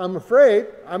I'm afraid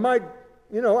I might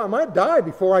die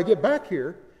before I get back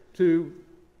here to,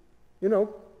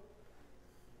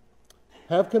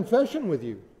 have confession with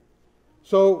you.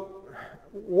 So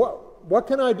what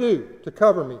can I do to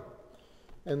cover me?"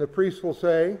 And the priest will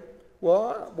say,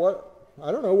 "Well,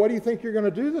 I don't know. What do you think you're going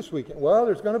to do this weekend?" "Well,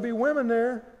 there's going to be women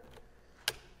there.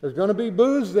 There's going to be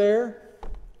booze there.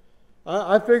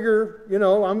 I figure,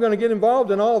 I'm going to get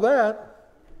involved in all that."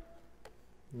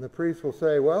 And the priest will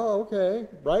say, "Well, okay,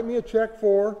 write me a check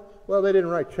for," well, they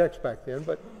didn't write checks back then,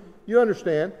 but you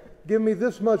understand, "Give me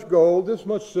this much gold, this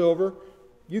much silver.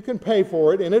 You can pay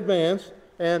for it in advance,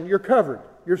 and you're covered.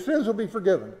 Your sins will be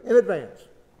forgiven in advance."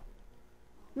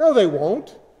 No, they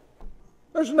won't.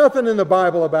 There's nothing in the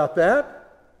Bible about that.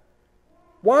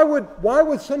 Why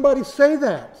would somebody say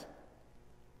that?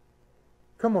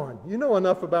 Come on, you know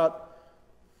enough about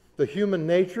the human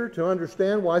nature to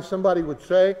understand why somebody would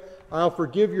say, "I'll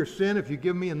forgive your sin if you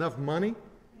give me enough money."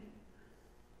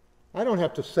 I don't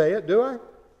have to say it, do I?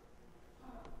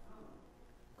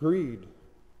 Greed.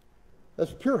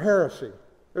 That's pure heresy.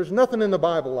 There's nothing in the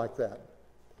Bible like that.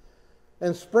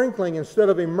 And sprinkling, instead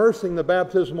of immersing the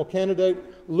baptismal candidate,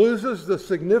 loses the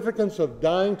significance of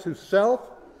dying to self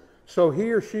so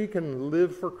he or she can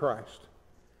live for Christ.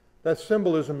 That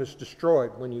symbolism is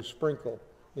destroyed when you sprinkle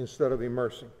instead of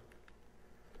immersing.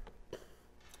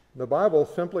 The Bible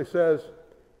simply says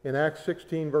in Acts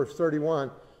 16, verse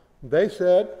 31, they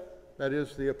said, that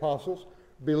is the apostles,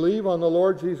 believe on the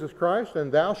Lord Jesus Christ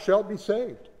and thou shalt be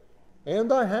saved. And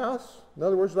thy house, in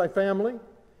other words, thy family,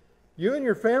 you and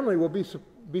your family will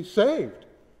be saved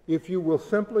if you will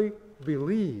simply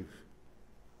believe.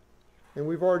 And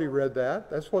we've already read that.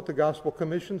 That's what the Gospel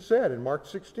Commission said in Mark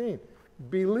 16.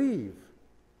 Believe.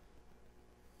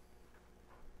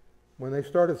 When they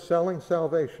started selling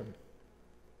salvation,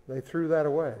 they threw that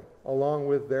away along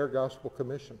with their Gospel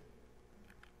Commission.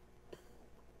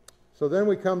 So then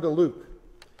we come to Luke,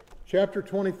 chapter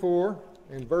 24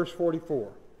 and verse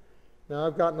 44. Now,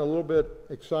 I've gotten a little bit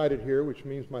excited here, which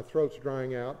means my throat's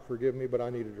drying out. Forgive me, but I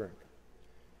need a drink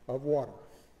of water.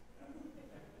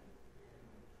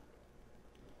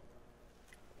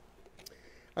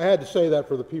 I had to say that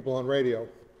for the people on radio.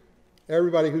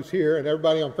 Everybody who's here and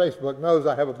everybody on Facebook knows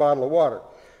I have a bottle of water.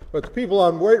 But the people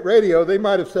on radio, they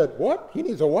might have said, what? He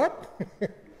needs a what?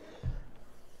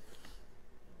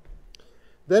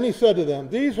 Then he said to them,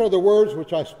 these are the words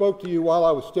which I spoke to you while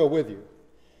I was still with you,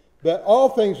 that all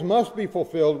things must be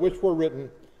fulfilled which were written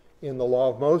in the law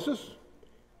of Moses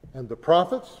and the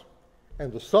prophets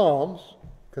and the Psalms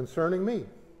concerning me.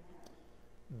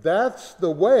 That's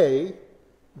the way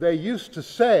they used to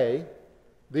say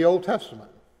the Old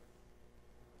Testament.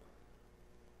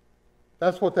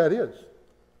 That's what that is.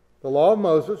 The law of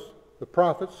Moses, the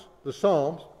prophets, the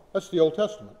Psalms, that's the Old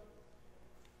Testament.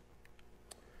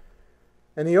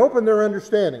 And he opened their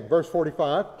understanding, verse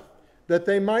 45, that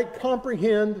they might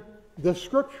comprehend the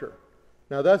Scripture.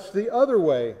 Now that's the other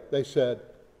way they said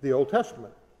the Old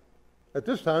Testament. At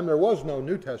this time there was no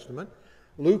New Testament.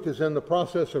 Luke is in the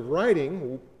process of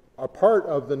writing a part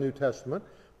of the New Testament,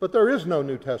 but there is no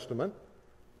New Testament.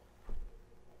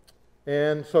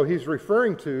 And so he's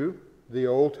referring to the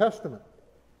Old Testament.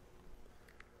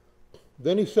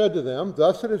 Then he said to them,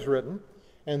 thus it is written,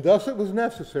 and thus it was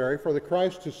necessary for the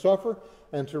Christ to suffer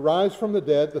and to rise from the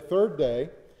dead the third day,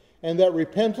 and that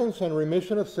repentance and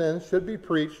remission of sins should be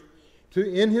preached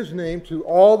in his name to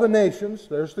all the nations.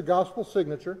 There's the gospel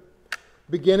signature,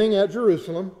 beginning at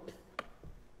Jerusalem.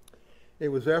 It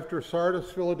was after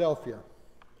Sardis, Philadelphia,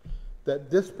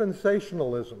 that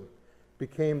dispensationalism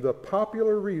became the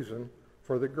popular reason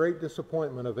for the great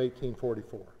disappointment of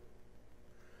 1844.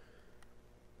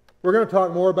 We're going to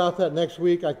talk more about that next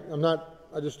week. I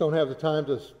just don't have the time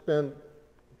to spend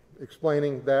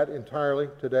explaining that entirely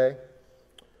today.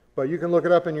 But you can look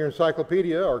it up in your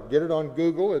encyclopedia or get it on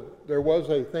Google. There was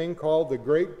a thing called the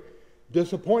Great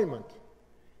Disappointment.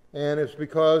 And it's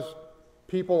because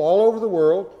people all over the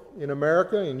world, in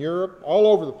America, in Europe, all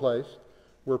over the place,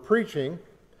 were preaching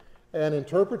an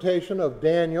interpretation of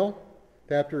Daniel,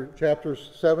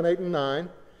 chapters 7, 8, and 9,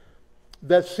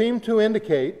 that seemed to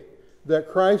indicate that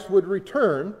Christ would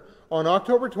return on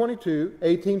October 22,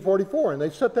 1844. And they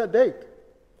set that date.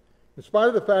 In spite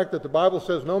of the fact that the Bible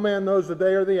says no man knows the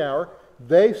day or the hour,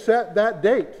 they set that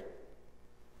date.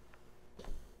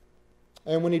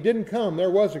 And when he didn't come,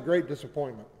 there was a great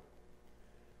disappointment.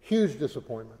 Huge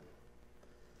disappointment.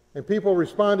 And people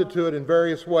responded to it in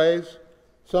various ways.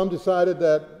 Some decided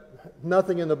that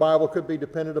nothing in the Bible could be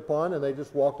depended upon, and they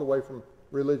just walked away from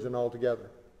religion altogether.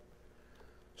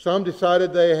 Some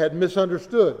decided they had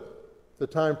misunderstood the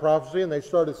time prophecy, and they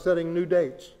started setting new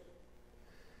dates.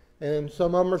 And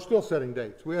some of them are still setting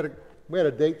dates. We had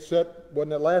a date set,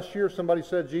 wasn't it last year? Somebody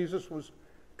said Jesus was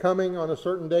coming on a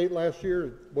certain date last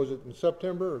year. Was it in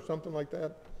September or something like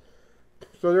that?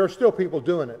 So there are still people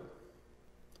doing it.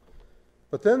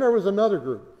 But then there was another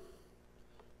group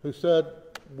who said,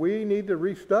 we need to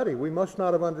restudy. We must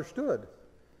not have understood.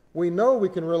 We know we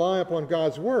can rely upon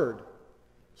God's Word.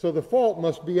 So the fault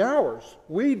must be ours.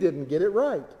 We didn't get it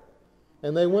right.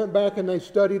 And they went back and they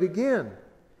studied again.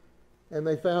 And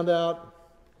they found out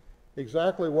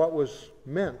exactly what was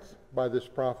meant by this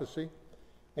prophecy.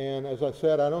 And as I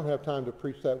said, I don't have time to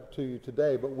preach that to you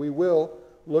today, but we will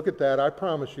look at that. I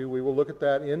promise you, we will look at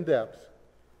that in depth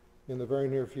in the very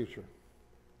near future.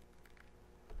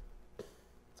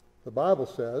 The Bible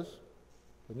says,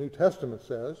 the New Testament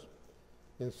says,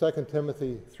 in 2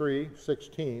 Timothy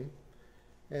 3:16,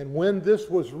 and when this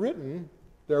was written,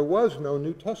 there was no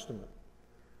New Testament.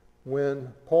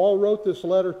 When Paul wrote this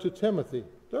letter to Timothy,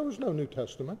 there was no New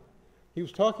Testament. He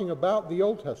was talking about the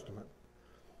Old Testament.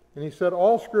 And he said,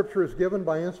 all Scripture is given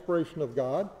by inspiration of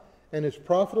God and is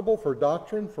profitable for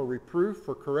doctrine, for reproof,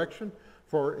 for correction,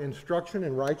 for instruction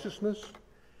in righteousness.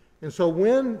 And so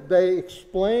when they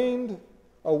explained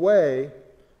away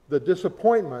the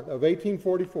disappointment of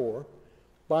 1844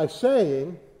 by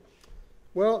saying,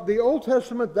 well, the Old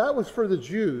Testament, that was for the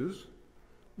Jews.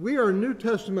 We are New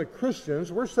Testament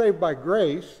Christians. We're saved by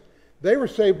grace. They were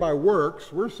saved by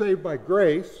works. We're saved by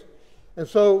grace. And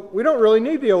so we don't really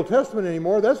need the Old Testament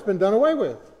anymore. That's been done away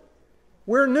with.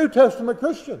 We're New Testament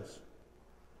Christians.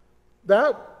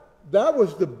 That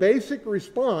was the basic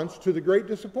response to the great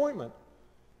disappointment.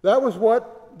 That was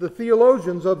what the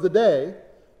theologians of the day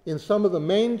in some of the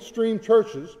mainstream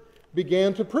churches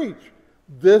began to preach.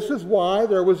 This is why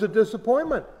there was a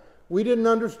disappointment. We didn't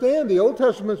understand. The Old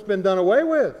Testament's been done away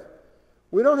with.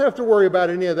 We don't have to worry about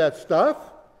any of that stuff.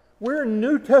 We're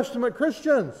New Testament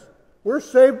Christians. We're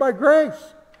saved by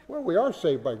grace. Well, we are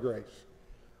saved by grace.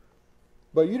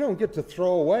 But you don't get to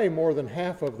throw away more than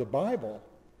half of the Bible.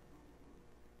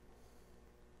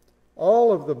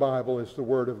 All of the Bible is the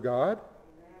Word of God.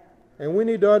 And we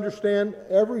need to understand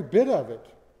every bit of it.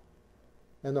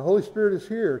 And the Holy Spirit is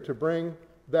here to bring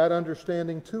that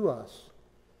understanding to us.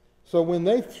 So when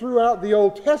they threw out the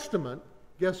Old Testament,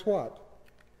 guess what?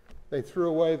 They threw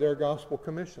away their gospel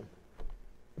commission,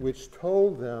 which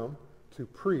told them to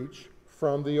preach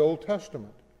from the Old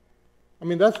Testament. I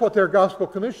mean, that's what their gospel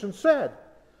commission said.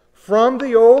 From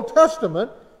the Old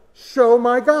Testament, show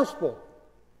my gospel.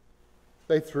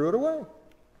 They threw it away.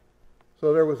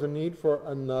 So there was a need for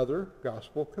another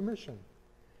gospel commission.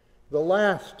 The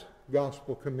last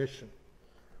gospel commission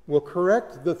will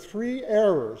correct the three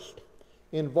errors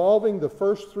involving the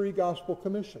first three gospel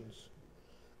commissions.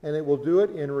 And it will do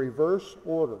it in reverse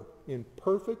order, in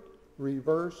perfect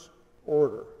reverse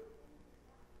order.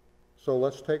 So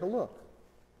let's take a look.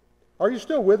 Are you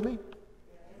still with me?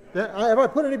 Have I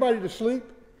put anybody to sleep?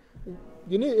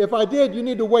 If I did, you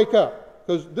need to wake up,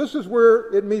 because this is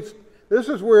where it meets. This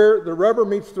is where the rubber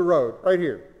meets the road, right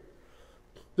here.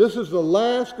 This is the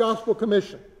last gospel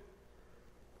commission.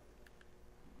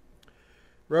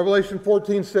 Revelation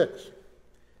 14:6.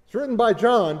 It's written by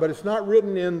John, but it's not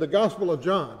written in the Gospel of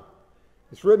John.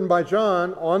 It's written by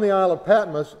John on the Isle of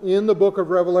Patmos in the book of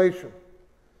Revelation.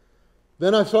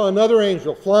 Then I saw another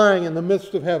angel flying in the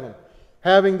midst of heaven,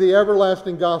 having the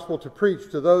everlasting gospel to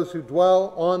preach to those who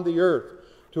dwell on the earth,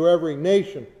 to every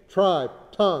nation, tribe,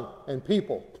 tongue, and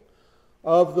people.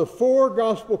 Of the four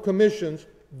gospel commissions,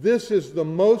 this is the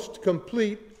most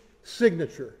complete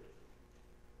signature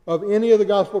of any of the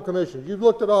gospel commissions. You've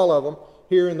looked at all of them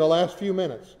here in the last few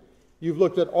minutes. You've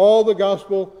looked at all the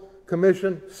gospel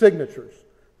commission signatures.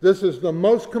 This is the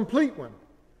most complete one.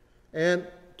 And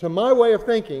to my way of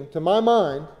thinking, to my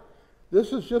mind,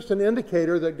 this is just an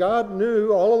indicator that God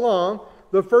knew all along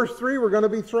the first three were going to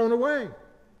be thrown away.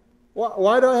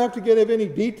 Why do I have to give any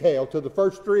detail to the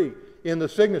first three in the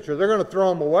signature? They're going to throw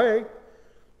them away.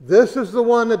 This is the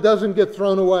one that doesn't get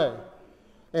thrown away.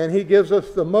 And he gives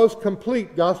us the most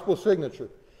complete gospel signature.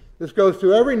 This goes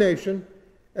to every nation,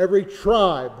 every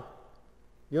tribe.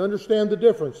 You understand the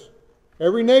difference?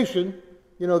 Every nation,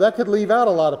 that could leave out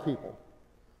a lot of people.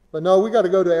 But no, we got to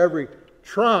go to every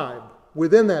tribe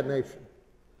within that nation.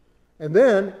 And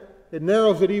then it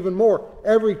narrows it even more.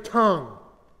 Every tongue,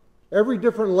 every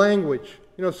different language.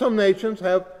 Some nations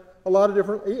have a lot of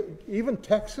different, even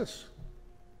Texas.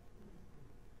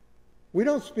 We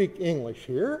don't speak English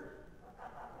here.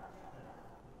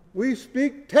 We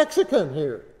speak Texican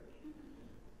here.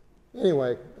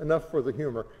 Anyway, enough for the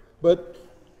humor. But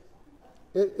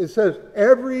it says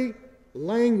every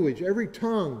language, every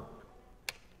tongue.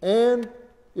 And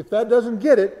if that doesn't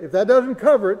get it, if that doesn't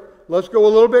cover it, let's go a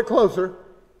little bit closer.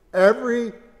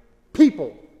 Every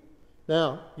people.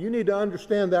 Now, you need to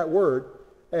understand that word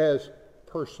as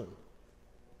person.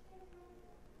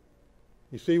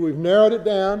 You see, we've narrowed it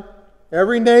down.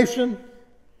 Every nation,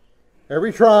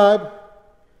 every tribe,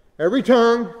 every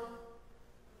tongue.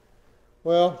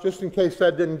 Well, just in case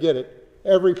that didn't get it,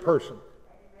 every person.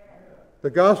 The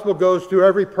gospel goes to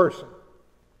every person.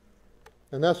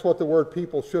 And that's what the word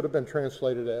people should have been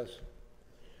translated as.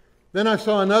 Then I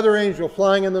saw another angel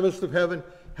flying in the midst of heaven,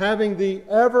 having the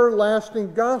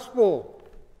everlasting gospel.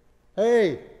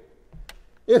 Hey,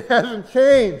 it hasn't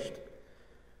changed.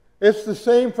 It's the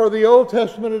same for the Old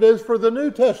Testament it is for the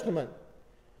New Testament.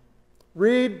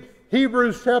 Read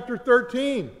Hebrews chapter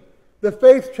 13, the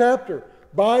faith chapter.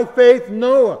 By faith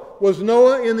Noah. Was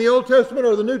Noah in the Old Testament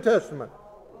or the New Testament?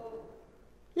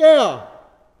 Yeah.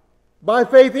 By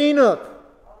faith Enoch.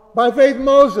 By faith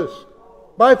Moses.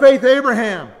 By faith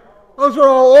Abraham. Those are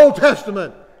all Old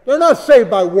Testament. They're not saved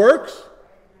by works.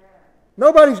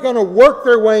 Nobody's going to work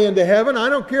their way into heaven. I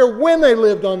don't care when they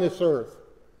lived on this earth.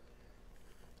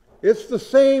 It's the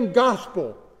same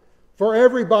gospel for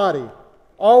everybody.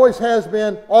 Always has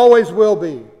been, always will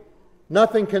be.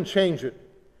 Nothing can change it.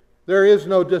 There is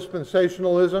no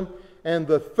dispensationalism. And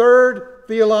the third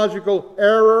theological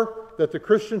error that the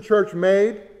Christian church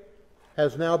made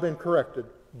has now been corrected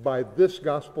by this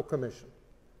gospel commission.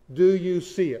 Do you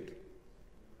see it?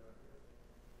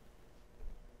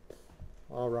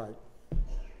 All right.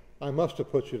 I must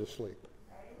have put you to sleep.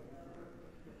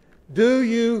 Do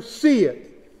you see it?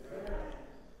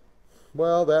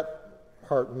 Well, that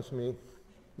heartens me.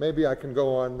 Maybe I can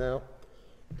go on now.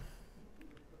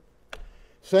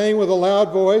 Saying with a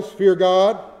loud voice, fear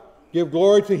God, give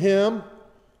glory to Him,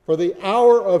 for the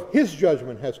hour of His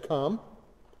judgment has come,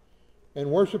 and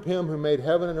worship Him who made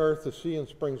heaven and earth, the sea and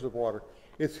springs of water.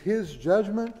 It's His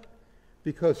judgment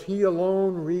because He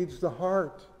alone reads the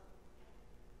heart.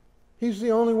 He's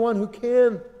the only one who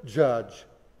can judge.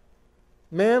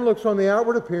 Man looks on the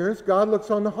outward appearance, God looks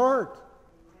on the heart.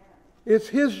 It's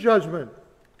His judgment.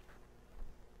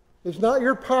 It's not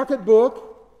your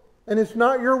pocketbook, and it's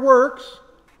not your works,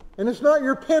 and it's not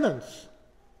your penance.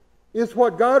 It's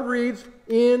what God reads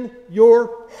in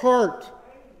your heart.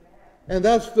 And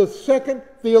that's the second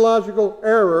theological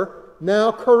error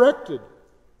now corrected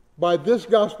by this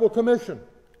gospel commission.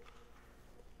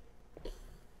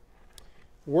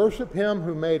 Worship Him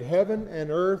who made heaven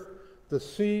and earth, the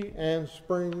sea and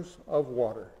springs of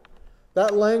water.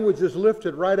 That language is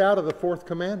lifted right out of the fourth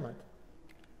commandment.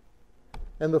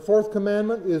 And the fourth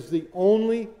commandment is the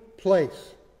only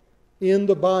place in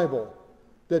the Bible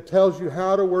that tells you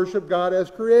how to worship God as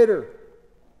Creator.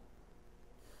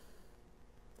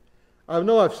 I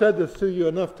know I've said this to you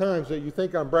enough times that you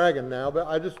think I'm bragging now, but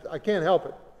I can't help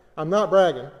it. I'm not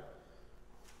bragging.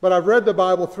 But I've read the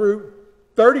Bible through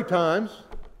 30 times,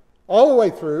 all the way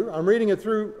through. I'm reading it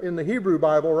through in the Hebrew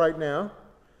Bible right now.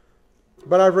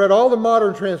 But I've read all the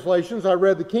modern translations. I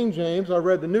read the King James. I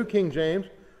read the New King James.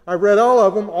 I've read all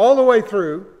of them all the way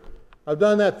through. I've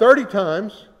done that 30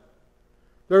 times.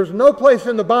 There's no place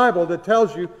in the Bible that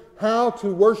tells you how to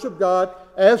worship God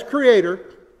as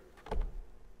Creator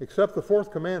except the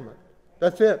fourth commandment.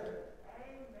 That's it.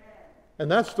 And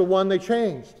that's the one they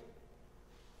changed.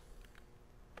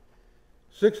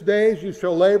 6 days you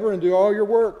shall labor and do all your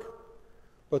work.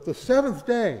 But the seventh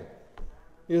day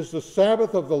is the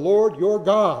Sabbath of the Lord your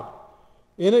God.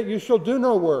 In it you shall do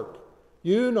no work.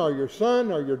 You, nor your son,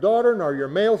 nor your daughter, nor your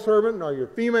male servant, nor your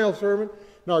female servant,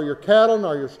 nor your cattle,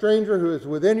 nor your stranger who is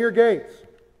within your gates.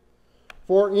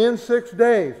 For in 6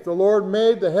 days the Lord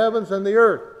made the heavens and the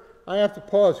earth. I have to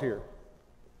pause here.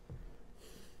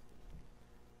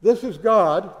 This is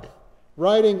God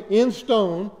writing in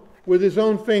stone with His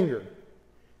own finger.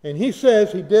 And He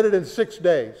says He did it in 6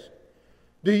 days.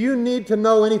 Do you need to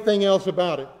know anything else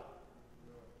about it?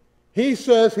 He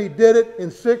says He did it in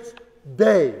 6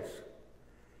 days.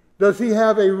 Does He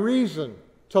have a reason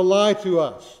to lie to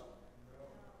us?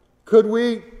 Could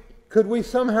we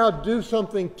somehow do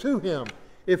something to Him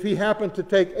if He happened to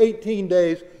take 18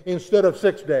 days instead of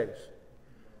 6 days?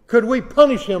 Could we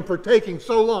punish Him for taking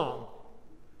so long?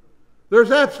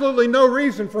 There's absolutely no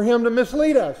reason for Him to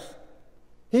mislead us.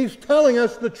 He's telling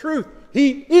us the truth.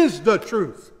 He is the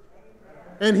truth.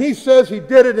 And He says He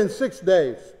did it in 6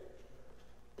 days.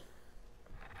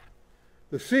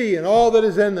 The sea and all that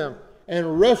is in them,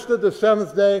 and rested the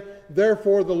seventh day.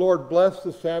 Therefore the Lord blessed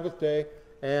the Sabbath day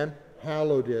and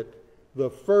hallowed it. The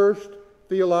first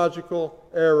theological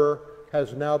error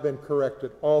has now been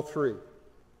corrected, all three,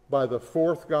 by the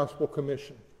fourth gospel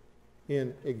commission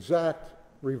in exact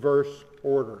reverse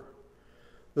order.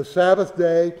 The Sabbath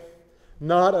day,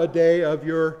 not a day of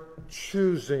your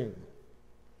choosing.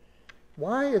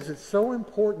 Why is it so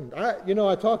important?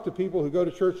 I talk to people who go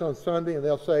to church on Sunday and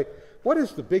they'll say, what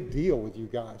is the big deal with you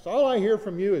guys? All I hear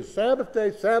from you is Sabbath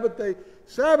day, Sabbath day,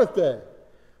 Sabbath day.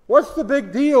 What's the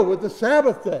big deal with the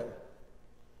Sabbath day?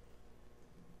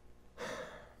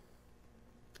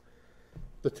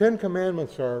 The Ten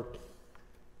Commandments are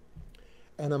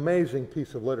an amazing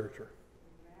piece of literature.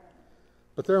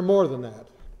 But they're more than that.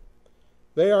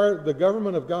 They are the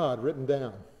government of God written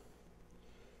down.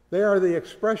 They are the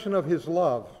expression of His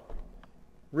love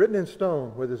written in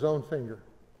stone with His own finger.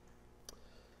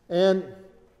 And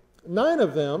 9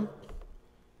 of them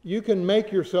you can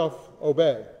make yourself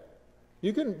obey.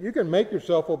 You can make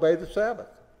yourself obey the Sabbath.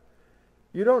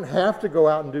 You don't have to go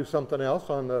out and do something else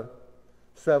on the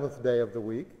 7th day of the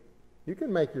week. You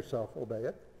can make yourself obey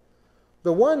it.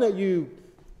 The one that you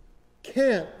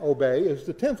can't obey is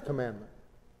the 10th commandment.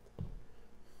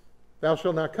 Thou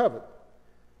shalt not covet.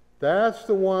 That's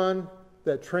the one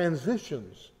that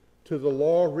transitions to the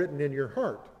law written in your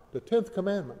heart, the 10th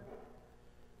commandment.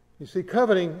 You see,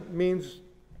 coveting means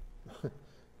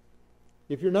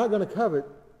if you're not going to covet,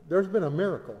 there's been a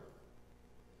miracle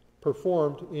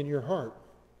performed in your heart.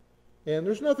 And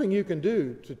there's nothing you can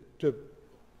do to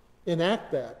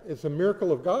enact that. It's a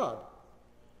miracle of God.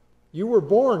 You were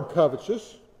born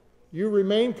covetous. You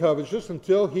remain covetous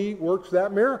until he works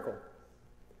that miracle.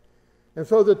 And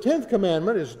so the 10th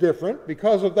commandment is different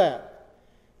because of that.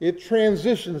 It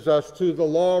transitions us to the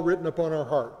law written upon our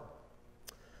heart.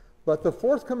 But the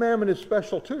 4th commandment is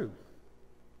special too,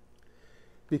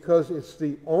 because it's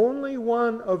the only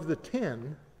one of the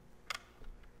 10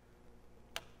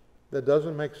 that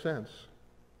doesn't make sense.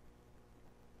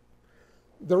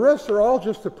 The rest are all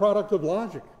just a product of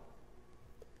logic.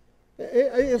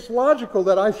 It's logical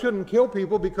that I shouldn't kill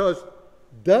people because,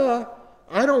 duh,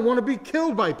 I don't want to be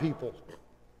killed by people.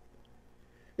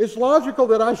 It's logical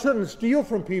that I shouldn't steal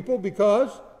from people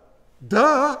because,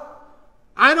 duh,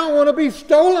 I don't want to be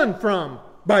stolen from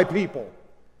by people.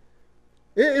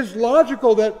 It's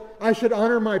logical that I should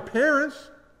honor my parents.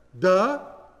 Duh.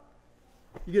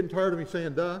 You getting tired of me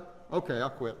saying duh? Okay, I'll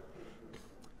quit.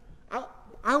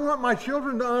 I want my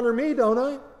children to honor me, don't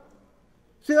I?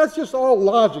 See, that's just all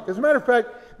logic. As a matter of fact,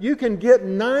 you can get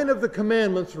 9 of the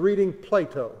commandments reading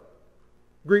Plato,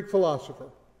 Greek philosopher.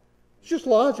 It's just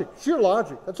logic, sheer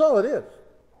logic. That's all it is.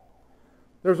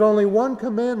 There's only one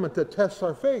commandment that tests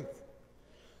our faith.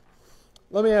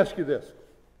 Let me ask you this.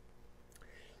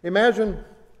 Imagine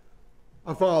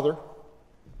a father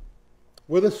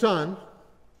with a son,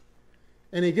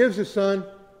 and he gives his son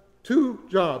 2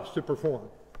 jobs to perform.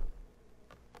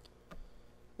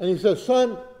 And he says,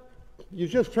 son, you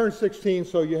just turned 16,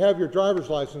 so you have your driver's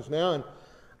license now, and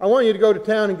I want you to go to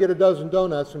town and get a dozen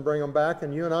donuts and bring them back,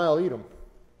 and you and I will eat them.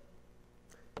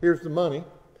 Here's the money.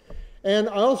 And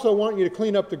I also want you to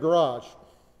clean up the garage.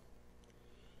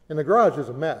 And the garage is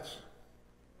a mess.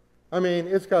 I mean,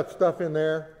 it's got stuff in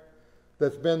there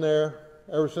that's been there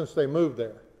ever since they moved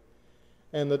there.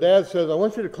 And the dad says, I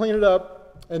want you to clean it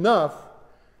up enough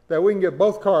that we can get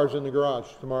both cars in the garage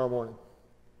tomorrow morning.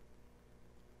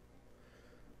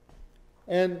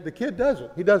 And the kid does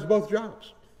it. He does both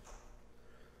jobs.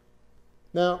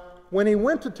 Now, when he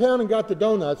went to town and got the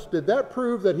donuts, did that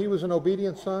prove that he was an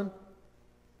obedient son?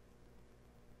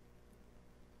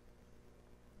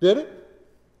 Did it?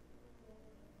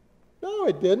 No,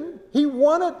 it didn't. He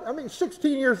wanted,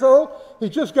 16 years old, he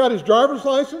just got his driver's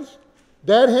license.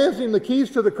 Dad hands him the keys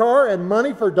to the car and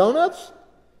money for donuts?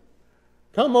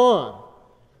 Come on.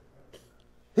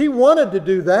 He wanted to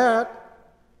do that.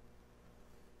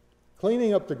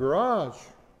 Cleaning up the garage,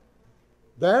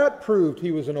 that proved he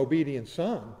was an obedient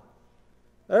son.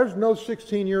 There's no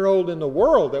 16-year-old in the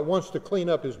world that wants to clean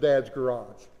up his dad's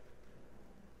garage.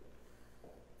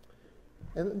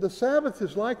 And the Sabbath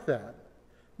is like that.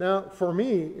 Now, for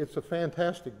me, it's a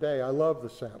fantastic day. I love the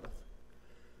Sabbath.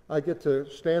 I get to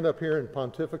stand up here and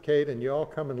pontificate, and you all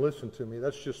come and listen to me.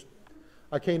 That's just,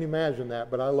 I can't imagine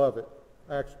that, but I love it.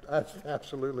 I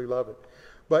absolutely love it.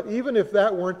 But even if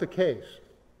that weren't the case,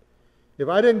 if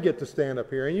I didn't get to stand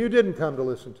up here and you didn't come to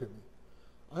listen to me,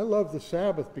 I love the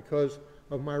Sabbath because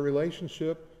of my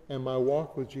relationship and my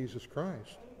walk with Jesus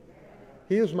Christ.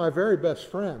 He is my very best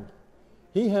friend.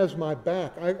 He has my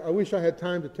back. I wish I had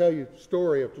time to tell you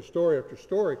story after story after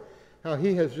story, how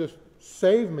he has just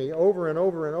saved me over and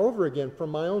over and over again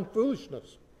from my own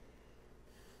foolishness.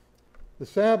 The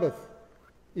Sabbath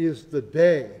is the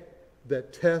day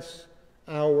that tests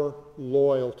our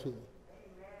loyalty.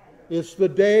 It's the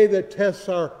day that tests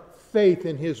our faith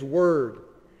in His Word.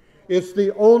 It's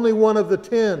the only one of the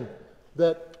 10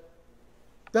 that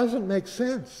doesn't make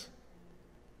sense.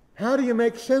 How do you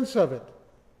make sense of it?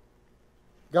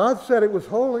 God said it was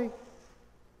holy,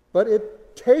 but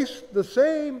it tastes the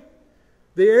same.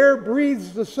 The air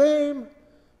breathes the same.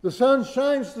 The sun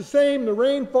shines the same. The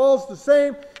rain falls the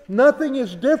same. Nothing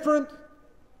is different.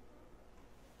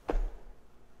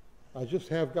 I just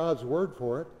have God's word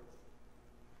for it.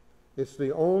 It's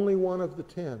the only one of the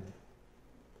 10.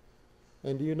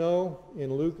 And do you know,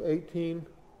 in Luke 18,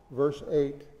 verse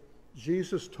 8,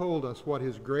 Jesus told us what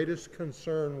His greatest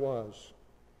concern was.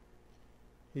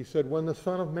 He said, when the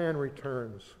Son of Man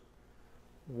returns,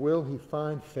 will He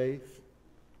find faith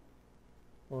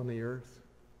on the earth?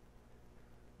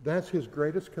 That's His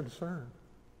greatest concern.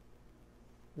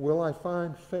 Will I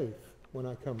find faith when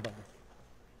I come back?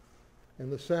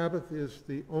 And the Sabbath is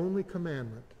the only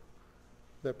commandment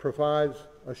that provides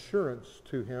assurance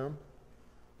to Him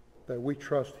that we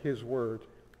trust His Word.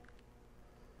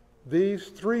 These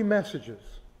 3 messages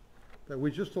that we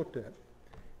just looked at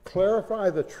clarify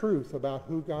the truth about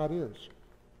who God is.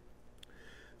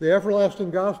 The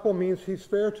everlasting gospel means he's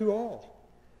fair to all.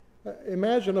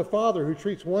 Imagine a father who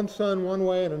treats one son one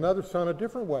way and another son a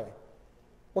different way.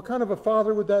 What kind of a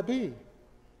father would that be?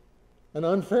 An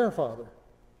unfair father.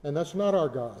 And that's not our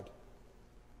God.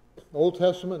 Old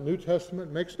Testament, New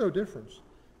Testament, makes no difference.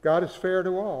 God is fair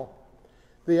to all.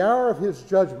 The hour of his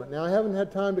judgment. Now, I haven't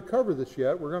had time to cover this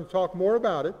yet. We're going to talk more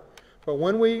about it. But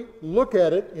when we look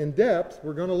at it in depth,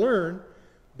 we're going to learn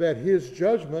that his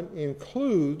judgment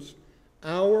includes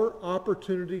our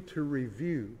opportunity to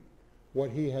review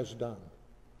what he has done.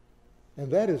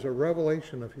 And that is a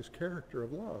revelation of his character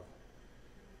of love.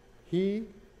 He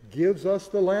gives us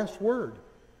the last word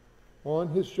on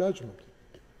his judgment.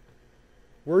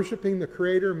 Worshiping the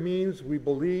Creator means we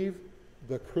believe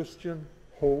the Christian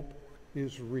hope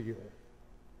is real.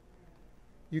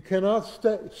 You cannot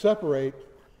separate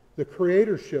the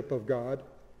creatorship of God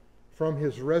from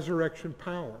his resurrection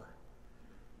power.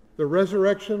 The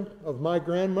resurrection of my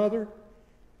grandmother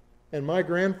and my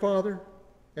grandfather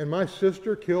and my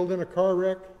sister killed in a car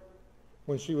wreck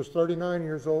when she was 39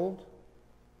 years old,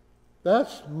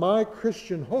 that's my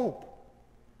Christian hope.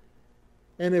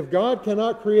 And if God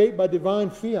cannot create by divine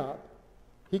fiat,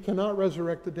 he cannot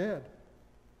resurrect the dead.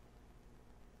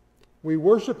 We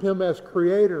worship him as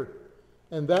creator,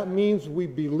 and that means we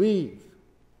believe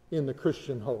in the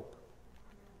Christian hope.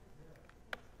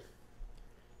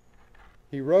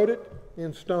 He wrote it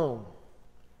in stone.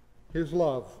 His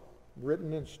love,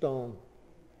 written in stone.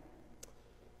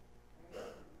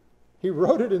 He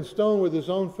wrote it in stone with his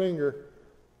own finger,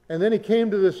 and then he came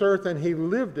to this earth and he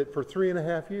lived it for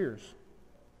 3.5 years.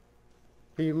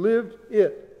 He lived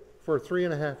it for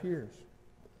 3.5 years.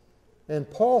 And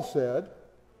Paul said,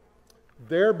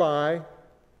 thereby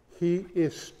he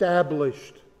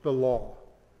established the law.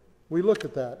 We looked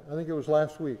at that. I think it was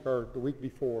last week or the week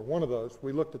before. One of those.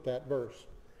 We looked at that verse.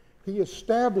 He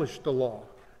established the law.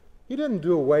 He didn't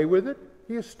do away with it.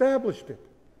 He established it.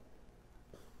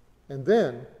 And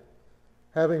then,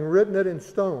 having written it in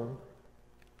stone,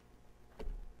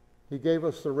 he gave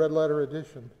us the red letter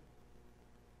edition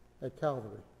at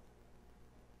Calvary.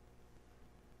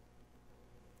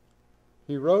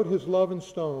 He wrote his love in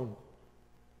stone,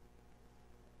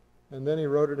 and then he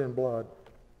wrote it in blood.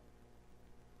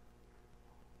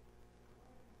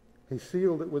 He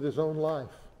sealed it with his own life.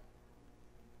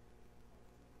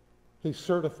 He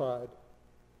certified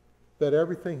that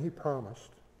everything he promised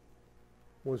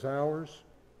was ours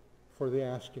for the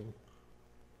asking,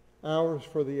 ours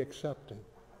for the accepting.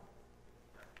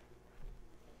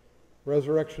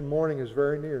 Resurrection morning is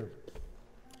very near.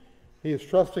 He is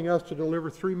trusting us to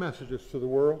deliver 3 messages to the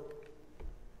world.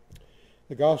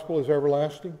 The gospel is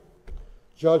everlasting.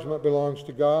 Judgment belongs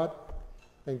to God,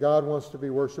 and God wants to be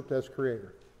worshiped as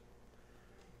creator.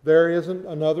 There isn't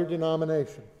another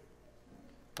denomination.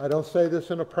 I don't say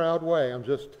this in a proud way. I'm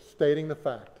just stating the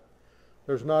fact.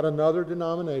 There's not another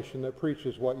denomination that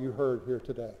preaches what you heard here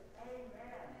today. Amen.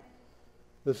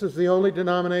 This is the only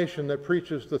denomination that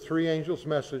preaches the 3 angels'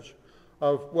 message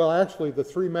of, well, actually the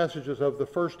 3 messages of the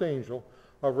first angel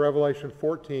of Revelation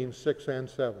 14, 6, and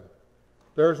 7.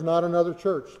 There's not another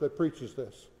church that preaches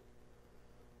this.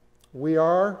 We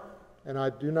are, and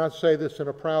I do not say this in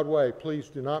a proud way, please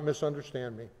do not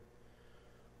misunderstand me,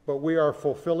 but we are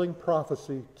fulfilling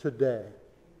prophecy today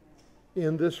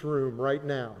in this room right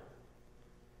now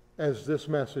as this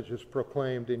message is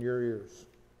proclaimed in your ears.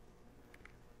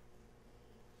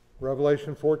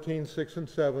 Revelation 14, 6, and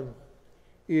 7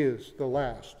 is the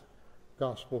last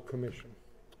gospel commission.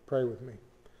 Pray with me.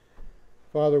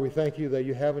 Father, we thank you that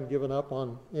you haven't given up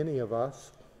on any of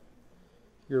us.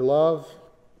 Your love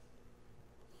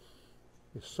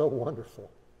is so wonderful,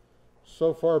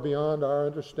 so far beyond our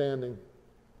understanding.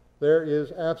 There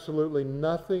is absolutely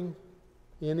nothing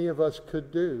any of us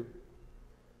could do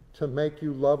to make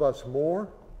you love us more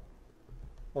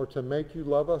or to make you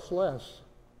love us less.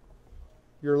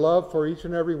 Your love for each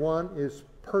and every one is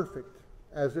perfect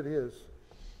as it is.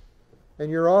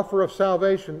 And your offer of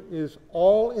salvation is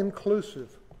all-inclusive.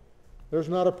 There's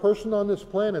not a person on this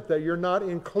planet that you're not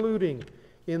including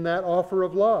in that offer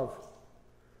of love.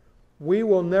 We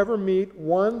will never meet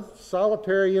one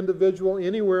solitary individual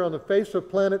anywhere on the face of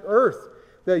planet Earth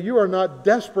that you are not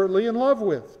desperately in love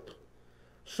with.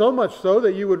 So much so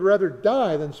that you would rather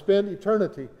die than spend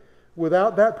eternity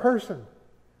without that person.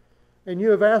 And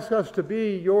you have asked us to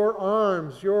be your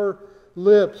arms, your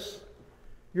lips,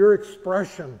 your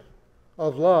expression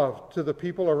of love to the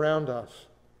people around us.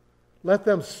 Let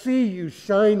them see you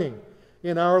shining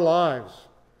in our lives.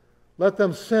 Let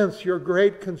them sense your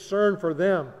great concern for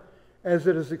them as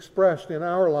it is expressed in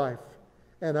our life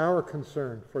and our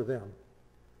concern for them.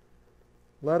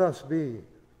 Let us be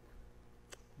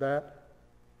that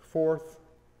fourth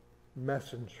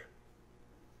messenger,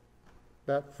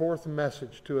 that fourth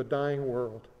message to a dying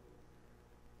world.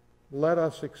 Let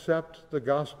us accept the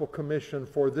gospel commission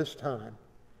for this time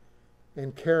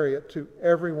and carry it to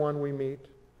everyone we meet,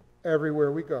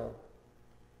 everywhere we go,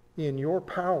 in your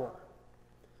power.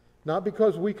 Not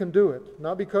because we can do it,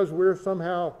 not because we're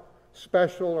somehow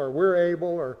special or we're able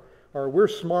or we're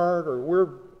smart or we're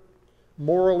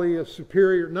morally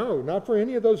superior. No, not for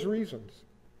any of those reasons.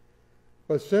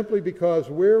 But simply because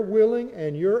we're willing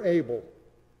and you're able.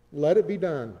 Let it be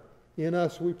done. In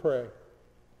us we pray.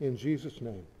 In Jesus'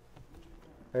 name.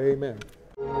 Amen.